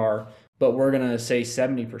 APR, but we're going to say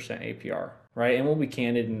 70% APR, right? And we'll be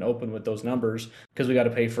candid and open with those numbers because we got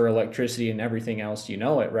to pay for electricity and everything else,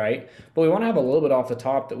 right? But we want to have a little bit off the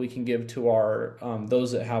top that we can give to our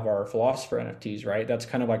those that have our philosopher NFTs, right? That's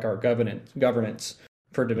kind of like our governance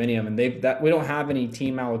for Dominium, and we don't have any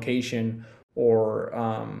team allocation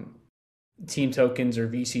or team tokens or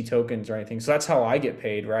VC tokens or anything. So that's how I get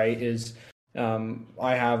paid, right? Is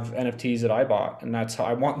I have NFTs that I bought, and that's how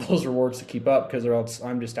I want those rewards to keep up because or else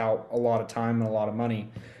I'm just out a lot of time and a lot of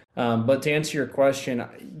money. But to answer your question,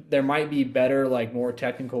 there might be better, like more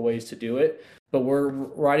technical ways to do it, but we're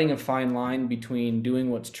riding a fine line between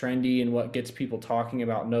doing what's trendy and what gets people talking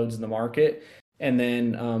about nodes in the market, and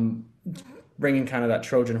then bringing kind of that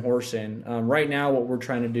Trojan horse in. Right now, what we're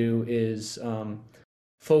trying to do is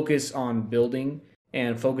focus on building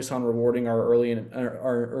and focus on rewarding our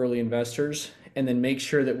early investors, and then make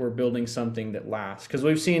sure that we're building something that lasts. Because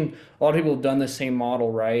we've seen a lot of people have done the same model,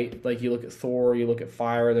 right? Like you look at Thor, you look at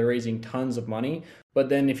Fire, they're raising tons of money, but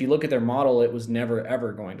then if you look at their model, it was never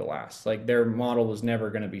ever going to last. Like their model was never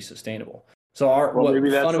going to be sustainable. So maybe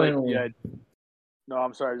that's fundamentally, like, no,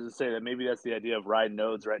 I'm sorry to say that maybe that's the idea of ride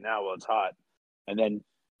nodes right now while it's hot, and then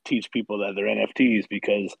teach people that they're NFTs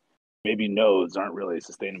because maybe nodes aren't really as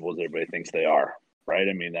sustainable as everybody thinks they are. Right?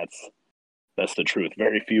 I mean, that's the truth.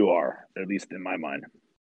 Very few are, at least in my mind.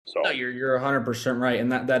 So no, you're 100% right,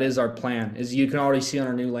 and that is our plan. Is you can already see on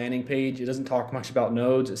our new landing page, it doesn't talk much about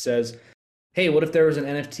nodes. It says, hey, what if there was an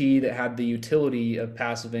NFT that had the utility of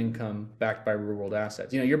passive income backed by real world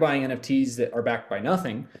assets? You're buying NFTs that are backed by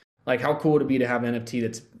nothing. Like, how cool would it be to have an NFT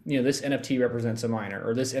that's, this NFT represents a miner,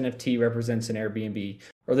 or this NFT represents an Airbnb,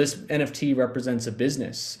 or this NFT represents a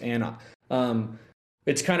business, and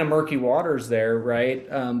it's kind of murky waters there, right?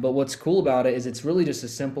 But what's cool about it is it's really just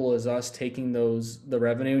as simple as us taking the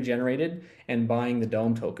revenue generated and buying the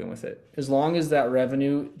Dome token with it. As long as that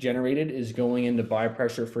revenue generated is going into buy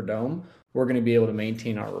pressure for Dome, we're going to be able to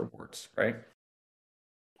maintain our rewards, right?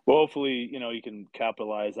 Well, hopefully, you can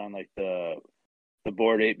capitalize on like the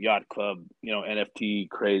Bored Ape Yacht Club, NFT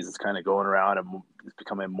craze is kind of going around and it's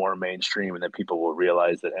becoming more mainstream, and that people will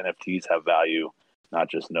realize that NFTs have value, not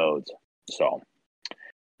just nodes. So,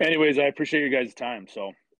 anyways, I appreciate your guys' time.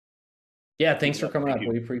 So, yeah, thanks for coming up.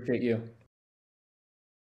 We appreciate you.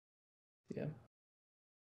 Yeah.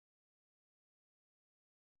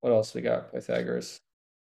 What else we got, Pythagoras?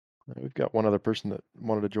 We've got one other person that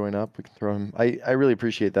wanted to join up. We can throw him. I really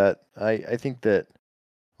appreciate that. I think that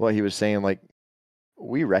what he was saying, like,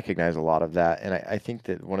 we recognize a lot of that, and I think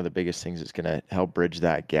that one of the biggest things that's going to help bridge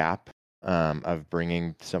that gap of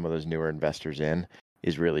bringing some of those newer investors in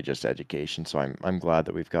is really just education. So I'm glad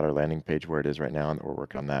that we've got our landing page where it is right now, and that we're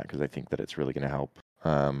working on that, because I think that it's really going to help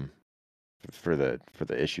for the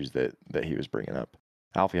issues that he was bringing up.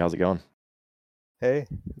 Alfie, how's it going? Hey,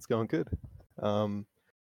 it's going good.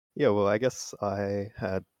 Yeah, well, I guess I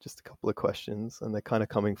had just a couple of questions, and they're kind of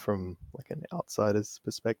coming from like an outsider's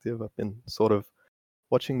perspective. I've been sort of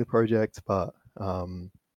watching the project, but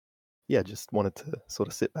yeah, just wanted to sort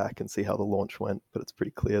of sit back and see how the launch went. But it's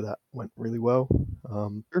pretty clear that went really well.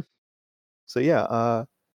 Sure. So yeah,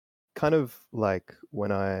 kind of like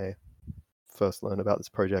when I first learned about this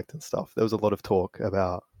project and stuff, there was a lot of talk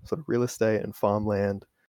about sort of real estate and farmland.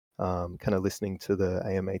 Kind of listening to the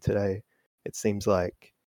AMA today, it seems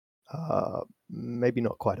like maybe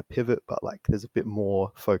not quite a pivot, but like there's a bit more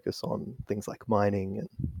focus on things like mining and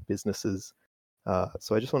businesses.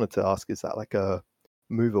 So I just wanted to ask, is that like a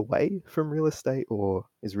move away from real estate, or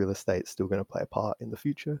is real estate still going to play a part in the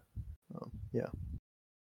future? Yeah.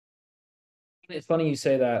 It's funny you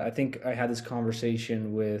say that. I think I had this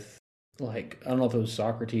conversation with, like, I don't know if it was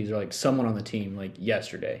Socrates or like someone on the team like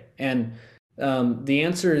yesterday. And the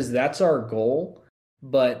answer is that's our goal,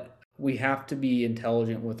 but we have to be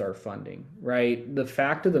intelligent with our funding, right? The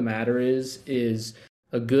fact of the matter is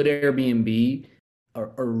a good Airbnb,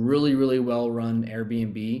 a really, really well-run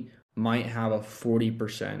Airbnb might have a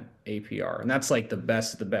 40% APR. And that's like the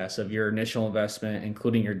best of the best of your initial investment,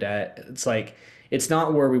 including your debt. It's like, it's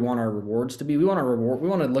not where we want our rewards to be. We want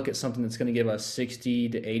to look at something that's going to give us 60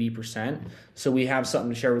 to 80%. So we have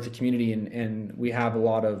something to share with the community, and we have a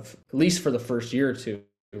lot of, at least for the first year or two,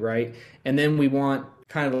 right? And then we want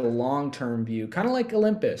kind of a long-term view, kind of like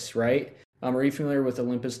Olympus, right? Are you familiar with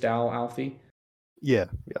Olympus DAO, Alfie? Yeah,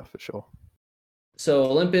 for sure. So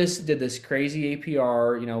Olympus did this crazy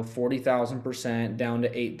APR, 40,000% down to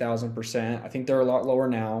 8,000%. I think they're a lot lower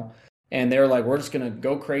now. And they're like, we're just going to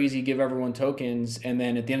go crazy, give everyone tokens. And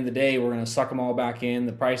then at the end of the day, we're going to suck them all back in.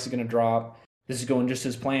 The price is going to drop. This is going just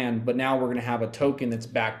as planned. But now we're going to have a token that's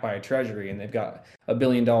backed by a treasury. And they've got $1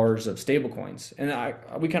 billion of stable coins. And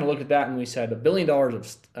we kind of looked at that and we said $1 billion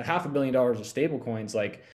of $500 million of stable coins.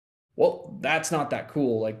 Like, well, that's not that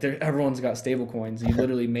cool. Like, everyone's got stable coins. You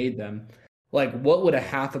literally made them. Like, what would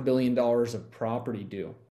 $500 million of property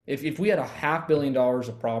do? If we had $500 million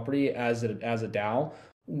of property as a DAO,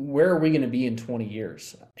 where are we going to be in 20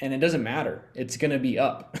 years? And it doesn't matter. It's going to be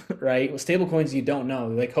up, right? With stable coins, you don't know.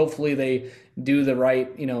 Like, hopefully they do the right,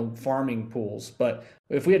 farming pools. But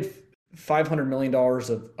if we had $500 million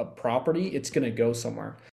of property, it's going to go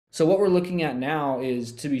somewhere. So what we're looking at now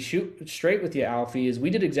is, to be straight with you, Alfie, is we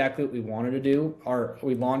did exactly what we wanted to do.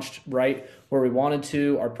 We launched right where we wanted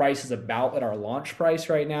to. Our price is about at our launch price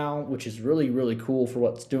right now, which is really, really cool for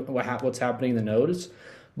what's happening in the nodes.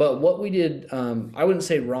 But what we did, I wouldn't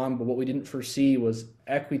say wrong, but what we didn't foresee was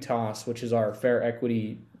Equitas, which is our fair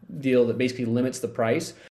equity deal that basically limits the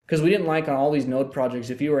price. Because we didn't like on all these node projects,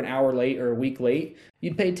 if you were an hour late or a week late,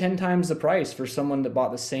 you'd pay 10 times the price for someone that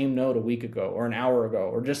bought the same node a week ago or an hour ago,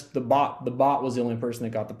 or just the bot. The bot was the only person that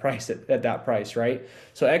got the price at that price, right?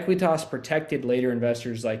 So Equitas protected later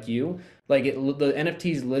investors like you. Like, the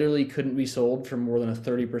NFTs literally couldn't be sold for more than a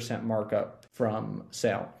 30% markup from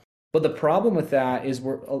sale. But the problem with that is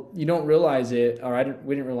you don't realize it, or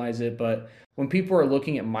we didn't realize it, but when people are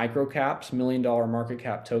looking at micro caps, $1 million market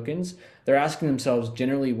cap tokens, they're asking themselves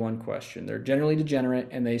generally one question. They're generally degenerate,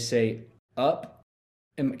 and they say, up,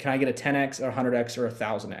 and can I get a 10x or 100x or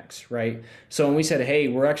 1,000x, right? So when we said, hey,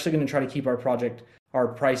 we're actually going to try to keep our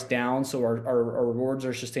price down so our rewards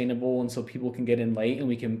are sustainable and so people can get in late and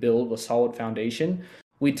we can build a solid foundation,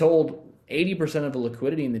 we told 80% of the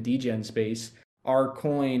liquidity in the degen space, our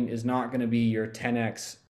coin is not going to be your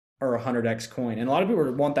 10x or 100x coin. And a lot of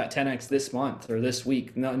people want that 10x this month or this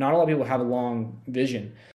week. Not a lot of people have a long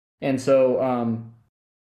vision. And so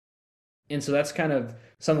And so that's kind of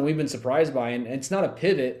something we've been surprised by. And it's not a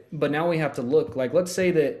pivot, but now we have to look like, let's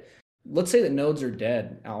say that nodes are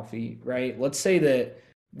dead, Alfie, right? Let's say that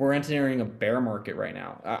we're entering a bear market right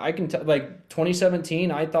now. I can tell, like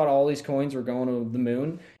 2017, I thought all these coins were going to the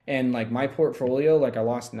moon, and like my portfolio, like I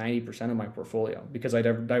lost 90% of my portfolio because I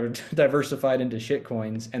diversified into shit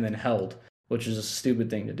coins and then held, which is a stupid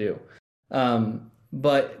thing to do.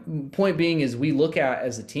 But point being is we look at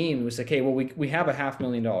as a team, we say, okay, well, we have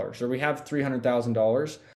 $500,000 or we have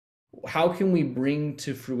 $300,000. How can we bring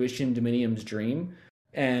to fruition Dominium's dream?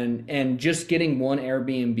 And just getting one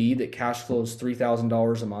Airbnb that cash flows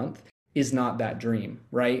 $3,000 a month is not that dream,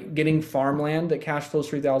 right? Getting farmland that cash flows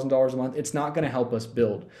 $3,000 a month, it's not going to help us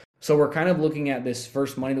build. So we're kind of looking at this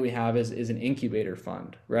first money that we have is an incubator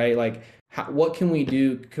fund, right? Like, what can we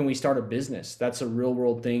do? Can we start a business? That's a real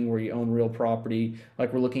world thing where you own real property.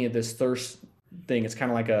 Like we're looking at this Thirst thing. It's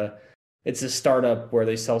kind of like it's a startup where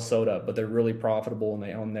they sell soda, but they're really profitable and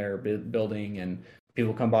they own their building, and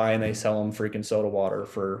people come by and they sell them freaking soda water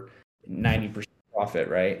for 90% profit,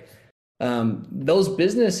 right? Those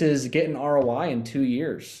businesses get an ROI in 2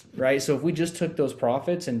 years, right? So if we just took those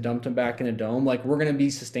profits and dumped them back in a dome, like we're going to be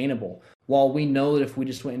sustainable. While we know that if we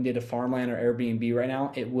just went and did a farmland or Airbnb right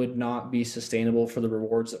now, it would not be sustainable for the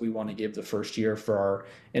rewards that we want to give the first year for our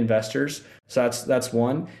investors. So that's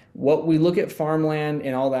one. What we look at farmland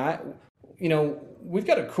and all that, we've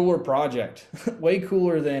got a cooler project, way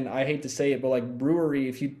cooler than, I hate to say it, but like Brewery.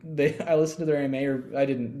 I listened to their AMA, or I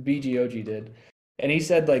didn't, BGOG did, and he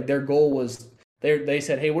said like their goal was they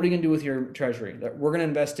said, hey, what are you gonna do with your treasury? We're gonna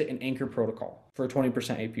invest it in Anchor Protocol for a 20%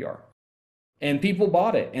 APR, and people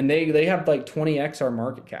bought it, and they have like 20x our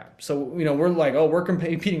market cap. So we're like, oh, we're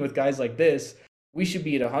competing with guys like this. We should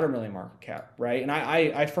be at 100 million market cap, right? And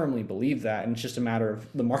I firmly believe that, and it's just a matter of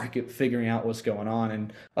the market figuring out what's going on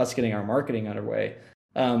and us getting our marketing underway.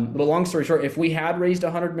 But long story short, if we had raised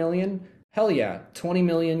 100 million, hell yeah, 20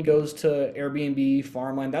 million goes to Airbnb,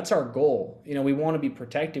 farmland. That's our goal. We want to be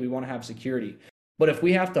protected. We want to have security. But if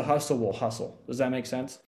we have to hustle, we'll hustle. Does that make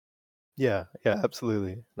sense? Yeah,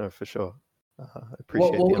 absolutely. No, for sure. I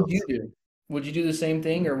appreciate what would you do? Would you do the same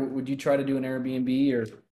thing, or would you try to do an Airbnb, or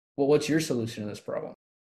what's your solution to this problem?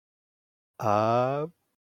 I'm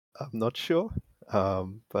not sure,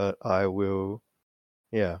 but I will.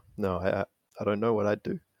 Yeah, no, I don't know what I'd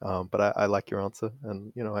do, but I like your answer,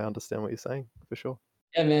 and I understand what you're saying for sure.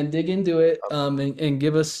 Yeah, man, dig into it, and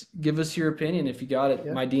give us your opinion if you got it.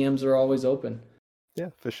 Yeah. My DMs are always open. Yeah,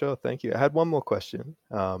 for sure. Thank you. I had one more question,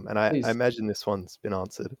 and I imagine this one's been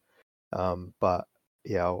answered, but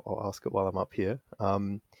yeah, I'll ask it while I'm up here.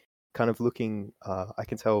 Kind of looking, I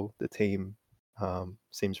can tell the team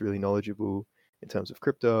seems really knowledgeable in terms of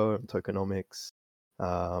crypto and tokenomics,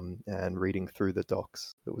 and reading through the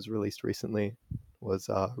docs that was released recently was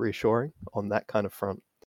reassuring on that kind of front.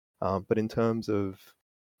 But in terms of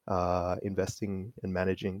investing and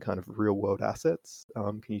managing kind of real world assets,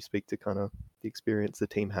 can you speak to kind of the experience the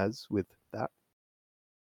team has with that?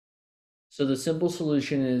 So the simple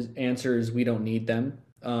answer is we don't need them.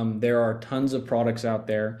 There are tons of products out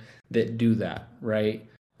there that do that, right?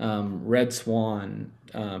 Red Swan,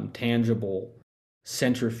 Tangible,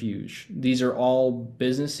 Centrifuge. These are all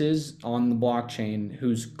businesses on the blockchain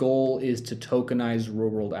whose goal is to tokenize real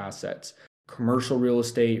world assets, commercial real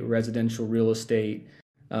estate, residential real estate,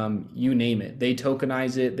 you name it. They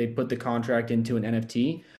tokenize it. They put the contract into an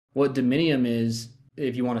NFT. What Dominium is,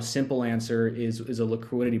 if you want a simple answer, is a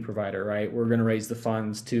liquidity provider, right? We're going to raise the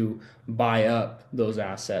funds to buy up those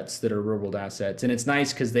assets that are real world assets. And it's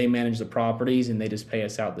nice because they manage the properties and they just pay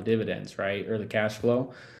us out the dividends, right? Or the cash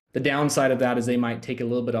flow. The downside of that is they might take a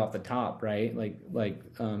little bit off the top, right? Like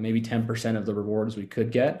maybe 10% of the rewards we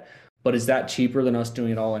could get. But is that cheaper than us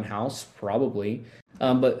doing it all in-house? Probably.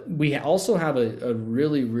 But we also have a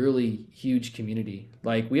really, really huge community.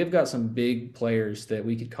 Like we have got some big players that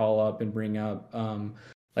we could call up and bring up.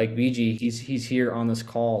 Like BG, he's here on this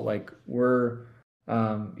call. Like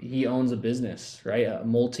he owns a business, right? A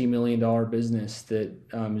multi-million-dollar business that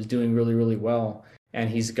is doing really, really well. And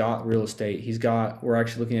he's got real estate. We're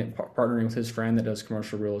actually looking at partnering with his friend that does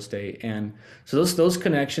commercial real estate. And so those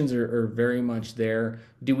connections are very much there.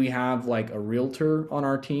 Do we have like a realtor on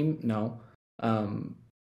our team? No.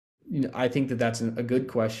 I think that's a good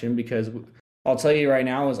question, because I'll tell you right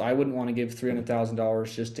now is I wouldn't want to give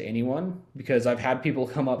 $300,000 just to anyone, because I've had people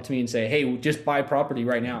come up to me and say, hey, just buy property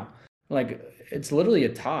right now. Like it's literally a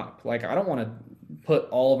top. Like I don't want to put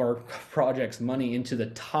all of our projects money into the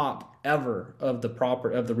top ever of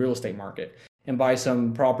the real estate market and buy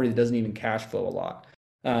some property that doesn't even cash flow a lot.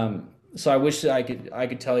 So I wish that I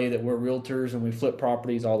could tell you that we're realtors and we flip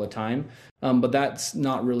properties all the time, but that's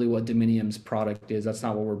not really what Dominium's product is. That's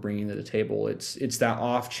not what we're bringing to the table. It's that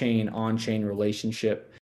off chain, on chain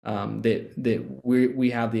relationship that we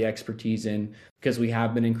have the expertise in because we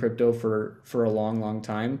have been in crypto for a long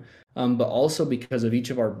time, but also because of each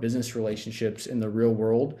of our business relationships in the real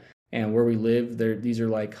world and where we live. These are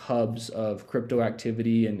like hubs of crypto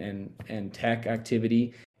activity and tech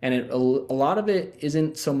activity. And a lot of it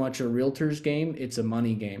isn't so much a realtor's game, it's a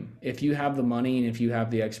money game. If you have the money and if you have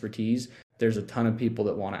the expertise, there's a ton of people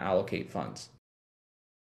that want to allocate funds.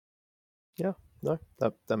 Yeah, no,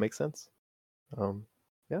 that makes sense.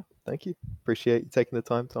 Yeah, thank you. Appreciate you taking the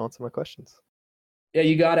time to answer my questions. Yeah,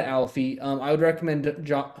 you got it, Alfie. I would recommend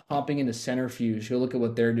hopping into Centrifuge. Go look at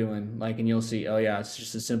what they're doing, like, and you'll see. Oh yeah, it's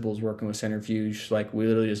just as simple as working with Centrifuge. Like we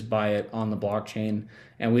literally just buy it on the blockchain,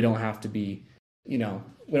 and we don't have to be, we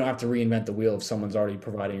don't have to reinvent the wheel if someone's already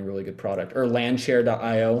providing a really good product. Or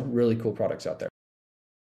Landshare.io, really cool products out there.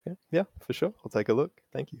 Yeah, for sure. I'll take a look.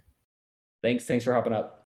 Thank you. Thanks for hopping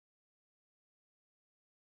up.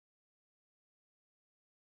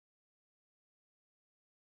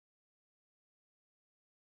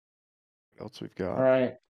 What else we've got? All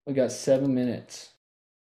right, we got 7 minutes.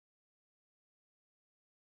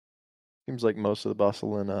 Seems like most of the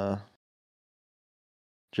bustle in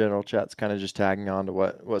general chat's kind of just tagging on to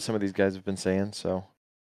what some of these guys have been saying. So,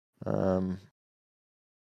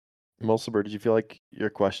 Mulciber, did you feel like your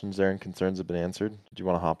questions there and concerns have been answered? Did you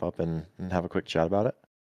want to hop up and have a quick chat about it?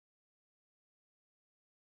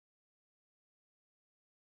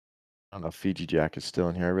 I don't know if Fiji Jack is still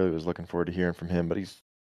in here. I really was looking forward to hearing from him, but he's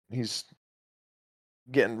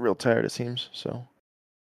getting real tired, it seems. So,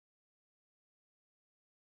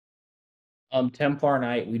 Templar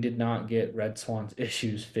Knight, we did not get Red Swan's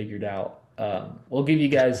issues figured out. We'll give you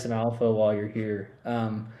guys some alpha while you're here.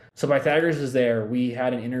 So Pythagoras is there. We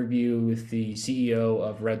had an interview with the CEO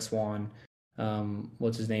of Red Swan.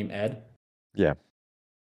 What's his name? Ed. yeah.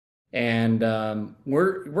 And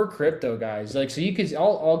we're crypto guys. Like, so you could.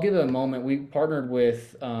 I'll give it a moment. We partnered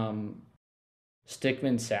with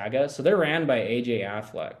Stickman Saga. So they're ran by AJ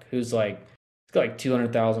Affleck, who's like, he's got like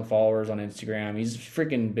 200,000 followers on Instagram. He's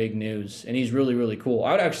freaking big news, and he's really, really cool.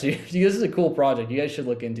 I would actually, this is a cool project. You guys should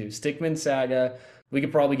look into Stickman Saga. We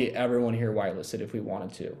could probably get everyone here whitelisted if we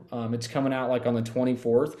wanted to. It's coming out like on the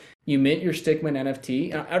 24th. You mint your Stickman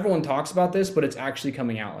NFT. Everyone talks about this, but it's actually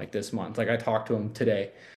coming out like this month. Like I talked to him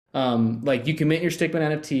today. Like you can mint your Stickman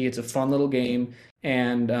NFT. It's a fun little game.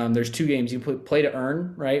 And there's two games. You put play to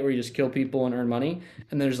earn, right? Where you just kill people and earn money.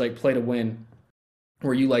 And there's like play to win,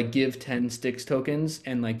 where you like give 10 Sticks tokens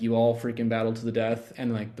and like you all freaking battle to the death.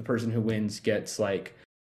 And like the person who wins gets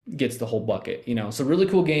the whole bucket, So really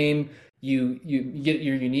cool game. You get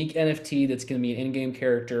your unique NFT that's going to be an in-game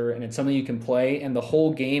character, and it's something you can play. And the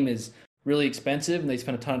whole game is really expensive, and they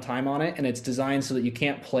spend a ton of time on it. And it's designed so that you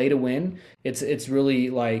can't play to win. It's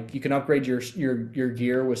really like you can upgrade your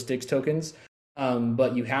gear with Sticks tokens,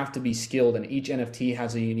 but you have to be skilled. And each NFT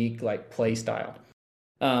has a unique like play style.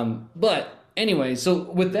 But anyway,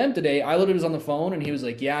 so with them today, I literally was on the phone, and he was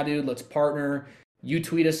like, "Yeah, dude, let's partner. You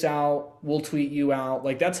tweet us out, we'll tweet you out."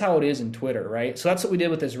 Like that's how it is in Twitter, right? So that's what we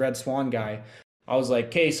did with this Red Swan guy. I was like,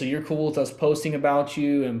 "Okay, so you're cool with us posting about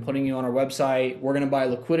you and putting you on our website. We're going to buy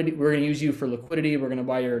liquidity. We're going to use you for liquidity. We're going to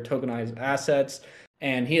buy your tokenized assets."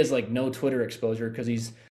 And he has like no Twitter exposure because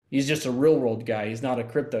he's just a real world guy. He's not a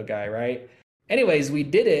crypto guy, right? Anyways, we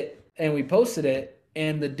did it and we posted it,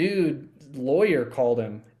 and the dude lawyer called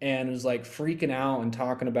him and was like freaking out and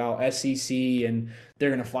talking about SEC, and they're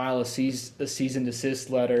going to file a cease and desist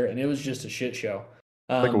letter, and it was just a shit show.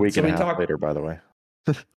 Like a week and a half later, by the way.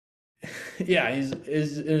 Yeah,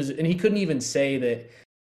 and he couldn't even say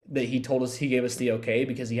that he told us, he gave us the okay,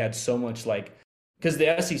 because he had so much because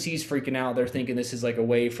the SEC's freaking out. They're thinking this is like a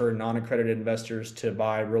way for non-accredited investors to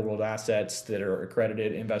buy real world assets that are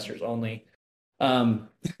accredited investors only.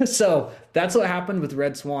 So that's what happened with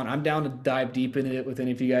Red Swan. I'm down to dive deep into it with any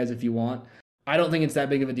of you guys if you want. I don't think it's that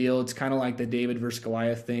big of a deal. It's kind of like the David versus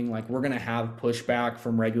Goliath thing. Like we're going to have pushback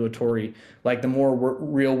from regulatory. Like the more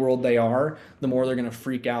real world they are, the more they're going to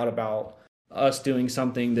freak out about us doing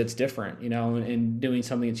something that's different, and doing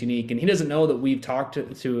something that's unique. And he doesn't know that we've talked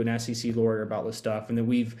to an SEC lawyer about this stuff, and that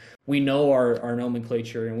we know our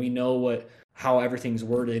nomenclature, and we know how everything's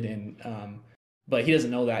worded. And, but he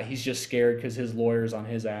doesn't know that. He's just scared because his lawyer's on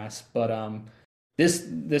his ass. But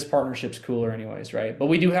this partnership's cooler anyways, right? But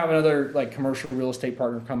we do have another like commercial real estate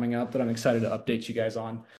partner coming up that I'm excited to update you guys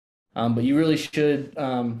on. But you really should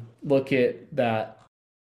look at that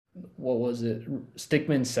what was it?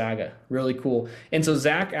 Stickman Saga. Really cool. And so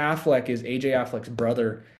Zach Affleck is AJ Affleck's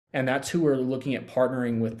brother, and that's who we're looking at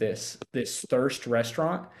partnering with this Thirst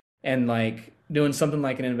restaurant and like doing something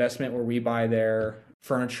like an investment where we buy their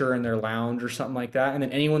furniture in their lounge or something like that, and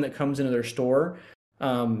then anyone that comes into their store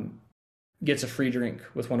um, gets a free drink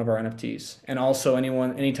with one of our NFTs. And also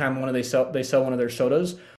anytime they sell one of their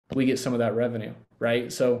sodas, we get some of that revenue,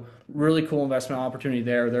 right? So really cool investment opportunity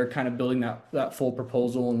there. They're kind of building that full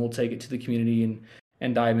proposal, and we'll take it to the community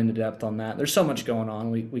and dive into depth on that. There's so much going on.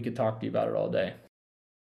 We could talk to you about it all day.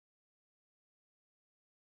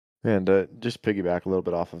 And just piggyback a little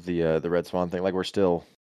bit off of the Red Swan thing, like we're still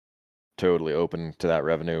totally open to that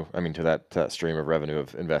revenue. I mean, to that stream of revenue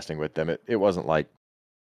of investing with them. It wasn't like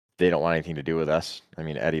they don't want anything to do with us. I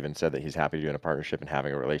mean, Ed even said that he's happy to do in a partnership and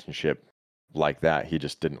having a relationship like that. He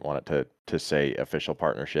just didn't want it to say official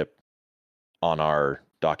partnership on our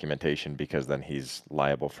documentation because then he's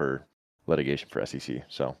liable for litigation for SEC.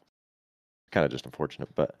 So kind of just unfortunate,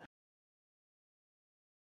 but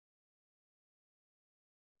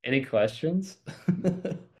Any questions?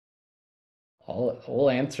 We'll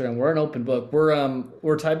answer them. We're an open book.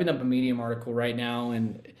 We're typing up a Medium article right now,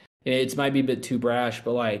 and it might be a bit too brash,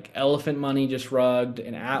 but like Elephant Money just rugged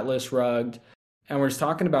and Atlas rugged, and we're just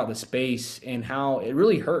talking about the space and how it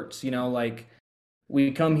really hurts. Like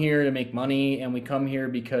we come here to make money, and we come here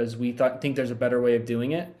because we think there's a better way of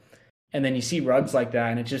doing it. And then you see rugs like that,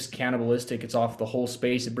 and it's just cannibalistic. It's off the whole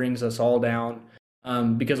space. It brings us all down.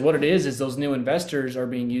 Because what it is those new investors are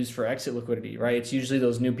being used for exit liquidity, right? It's usually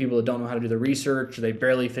those new people that don't know how to do the research, or they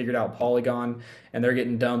barely figured out Polygon, and they're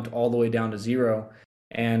getting dumped all the way down to zero.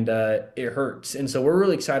 And it hurts. And so we're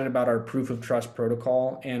really excited about our proof of trust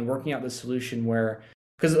protocol and working out this solution where,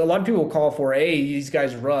 because a lot of people call for, hey, these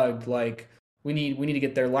guys rugged, like we need to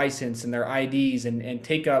get their license and their IDs and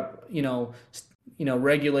take up,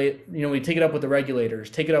 regulate, we take it up with the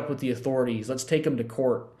regulators, take it up with the authorities, let's take them to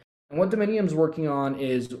court. And what Dominium's working on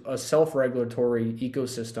is a self-regulatory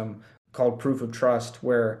ecosystem called proof of trust,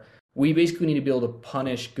 where we basically need to be able to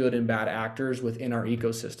punish good and bad actors within our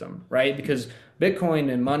ecosystem, right? Because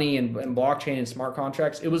Bitcoin and money and blockchain and smart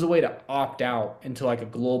contracts, it was a way to opt out into like a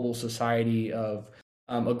global society of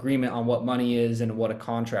agreement on what money is and what a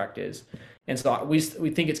contract is. And so we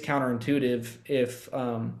think it's counterintuitive if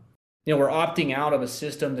we're opting out of a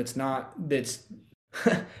system that's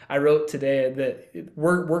I wrote today that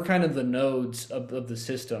we're kind of the nodes of the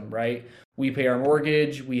system, right? We pay our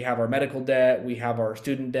mortgage, we have our medical debt, we have our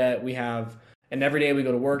student debt, and every day we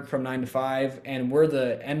go to work from 9 to 5, and we're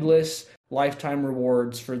the endless lifetime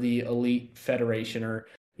rewards for the elite federation or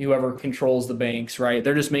whoever controls the banks, right?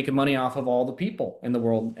 They're just making money off of all the people in the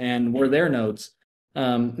world, and we're their nodes.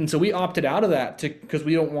 And so we opted out of that because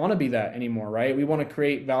we don't want to be that anymore, right? We want to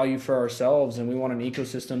create value for ourselves, and we want an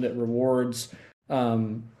ecosystem that rewards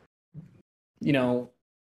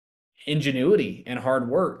ingenuity and hard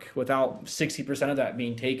work without 60% of that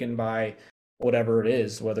being taken by whatever it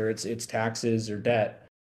is, whether it's taxes or debt.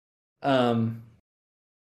 And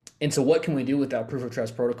so what can we do with that proof of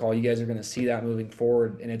trust protocol? You guys are going to see that moving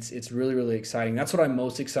forward, and it's really, really exciting. That's what I'm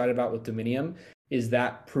most excited about with Dominium, is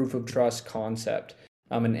that proof of trust concept.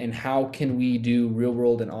 And how can we do real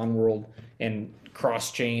world and on world and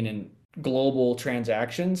cross chain and global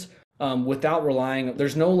transactions without relying,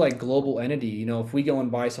 there's no like global entity. If we go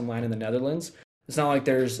and buy some land in the Netherlands, it's not like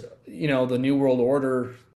there's, the New World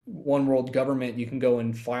Order, one world government you can go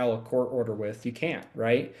and file a court order with. You can't,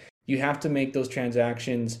 right? You have to make those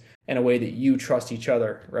transactions in a way that you trust each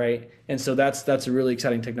other, right? And so that's a really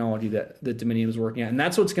exciting technology that Dominium is working at. And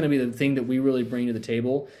that's what's going to be the thing that we really bring to the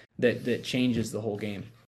table that changes the whole game.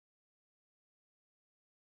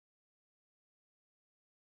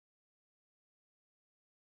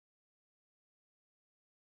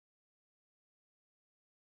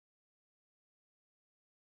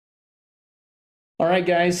 All right,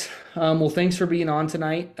 guys. Well, thanks for being on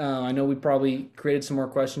tonight. I know we probably created some more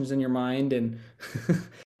questions in your mind, and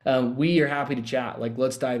we are happy to chat. Like,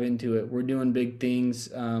 let's dive into it. We're doing big things,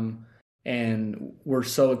 and we're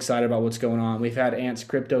so excited about what's going on. We've had Ants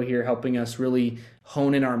Crypto here helping us really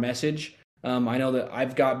hone in our message. I know that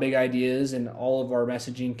I've got big ideas, and all of our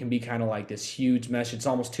messaging can be kind of like this huge message. It's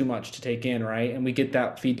almost too much to take in, right? And we get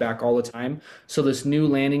that feedback all the time. So this new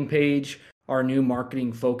landing page, our new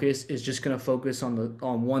marketing focus, is just going to focus on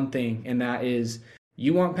one thing, and that is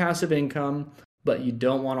you want passive income, but you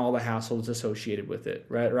don't want all the hassles associated with it,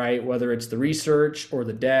 right? Whether it's the research or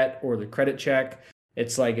the debt or the credit check,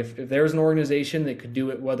 it's like if there's an organization that could do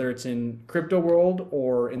it, whether it's in crypto world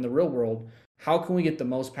or in the real world, how can we get the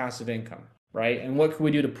most passive income, right? And what can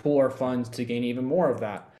we do to pool our funds to gain even more of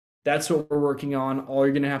that? That's what we're working on. All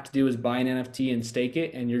you're going to have to do is buy an NFT and stake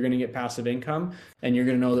it, and you're going to get passive income, and you're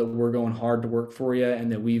going to know that we're going hard to work for you,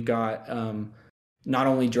 and that we've got not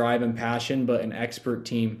only drive and passion, but an expert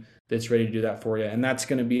team that's ready to do that for you. And that's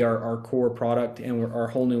going to be our core product, and our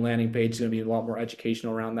whole new landing page is going to be a lot more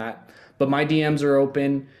educational around that. But my DMs are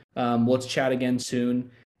open. Let's chat again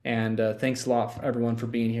soon. And thanks a lot, everyone, for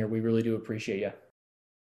being here. We really do appreciate you.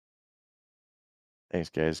 Thanks,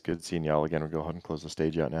 guys. Good seeing y'all again. We'll go ahead and close the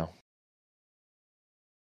stage out now.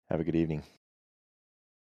 Have a good evening.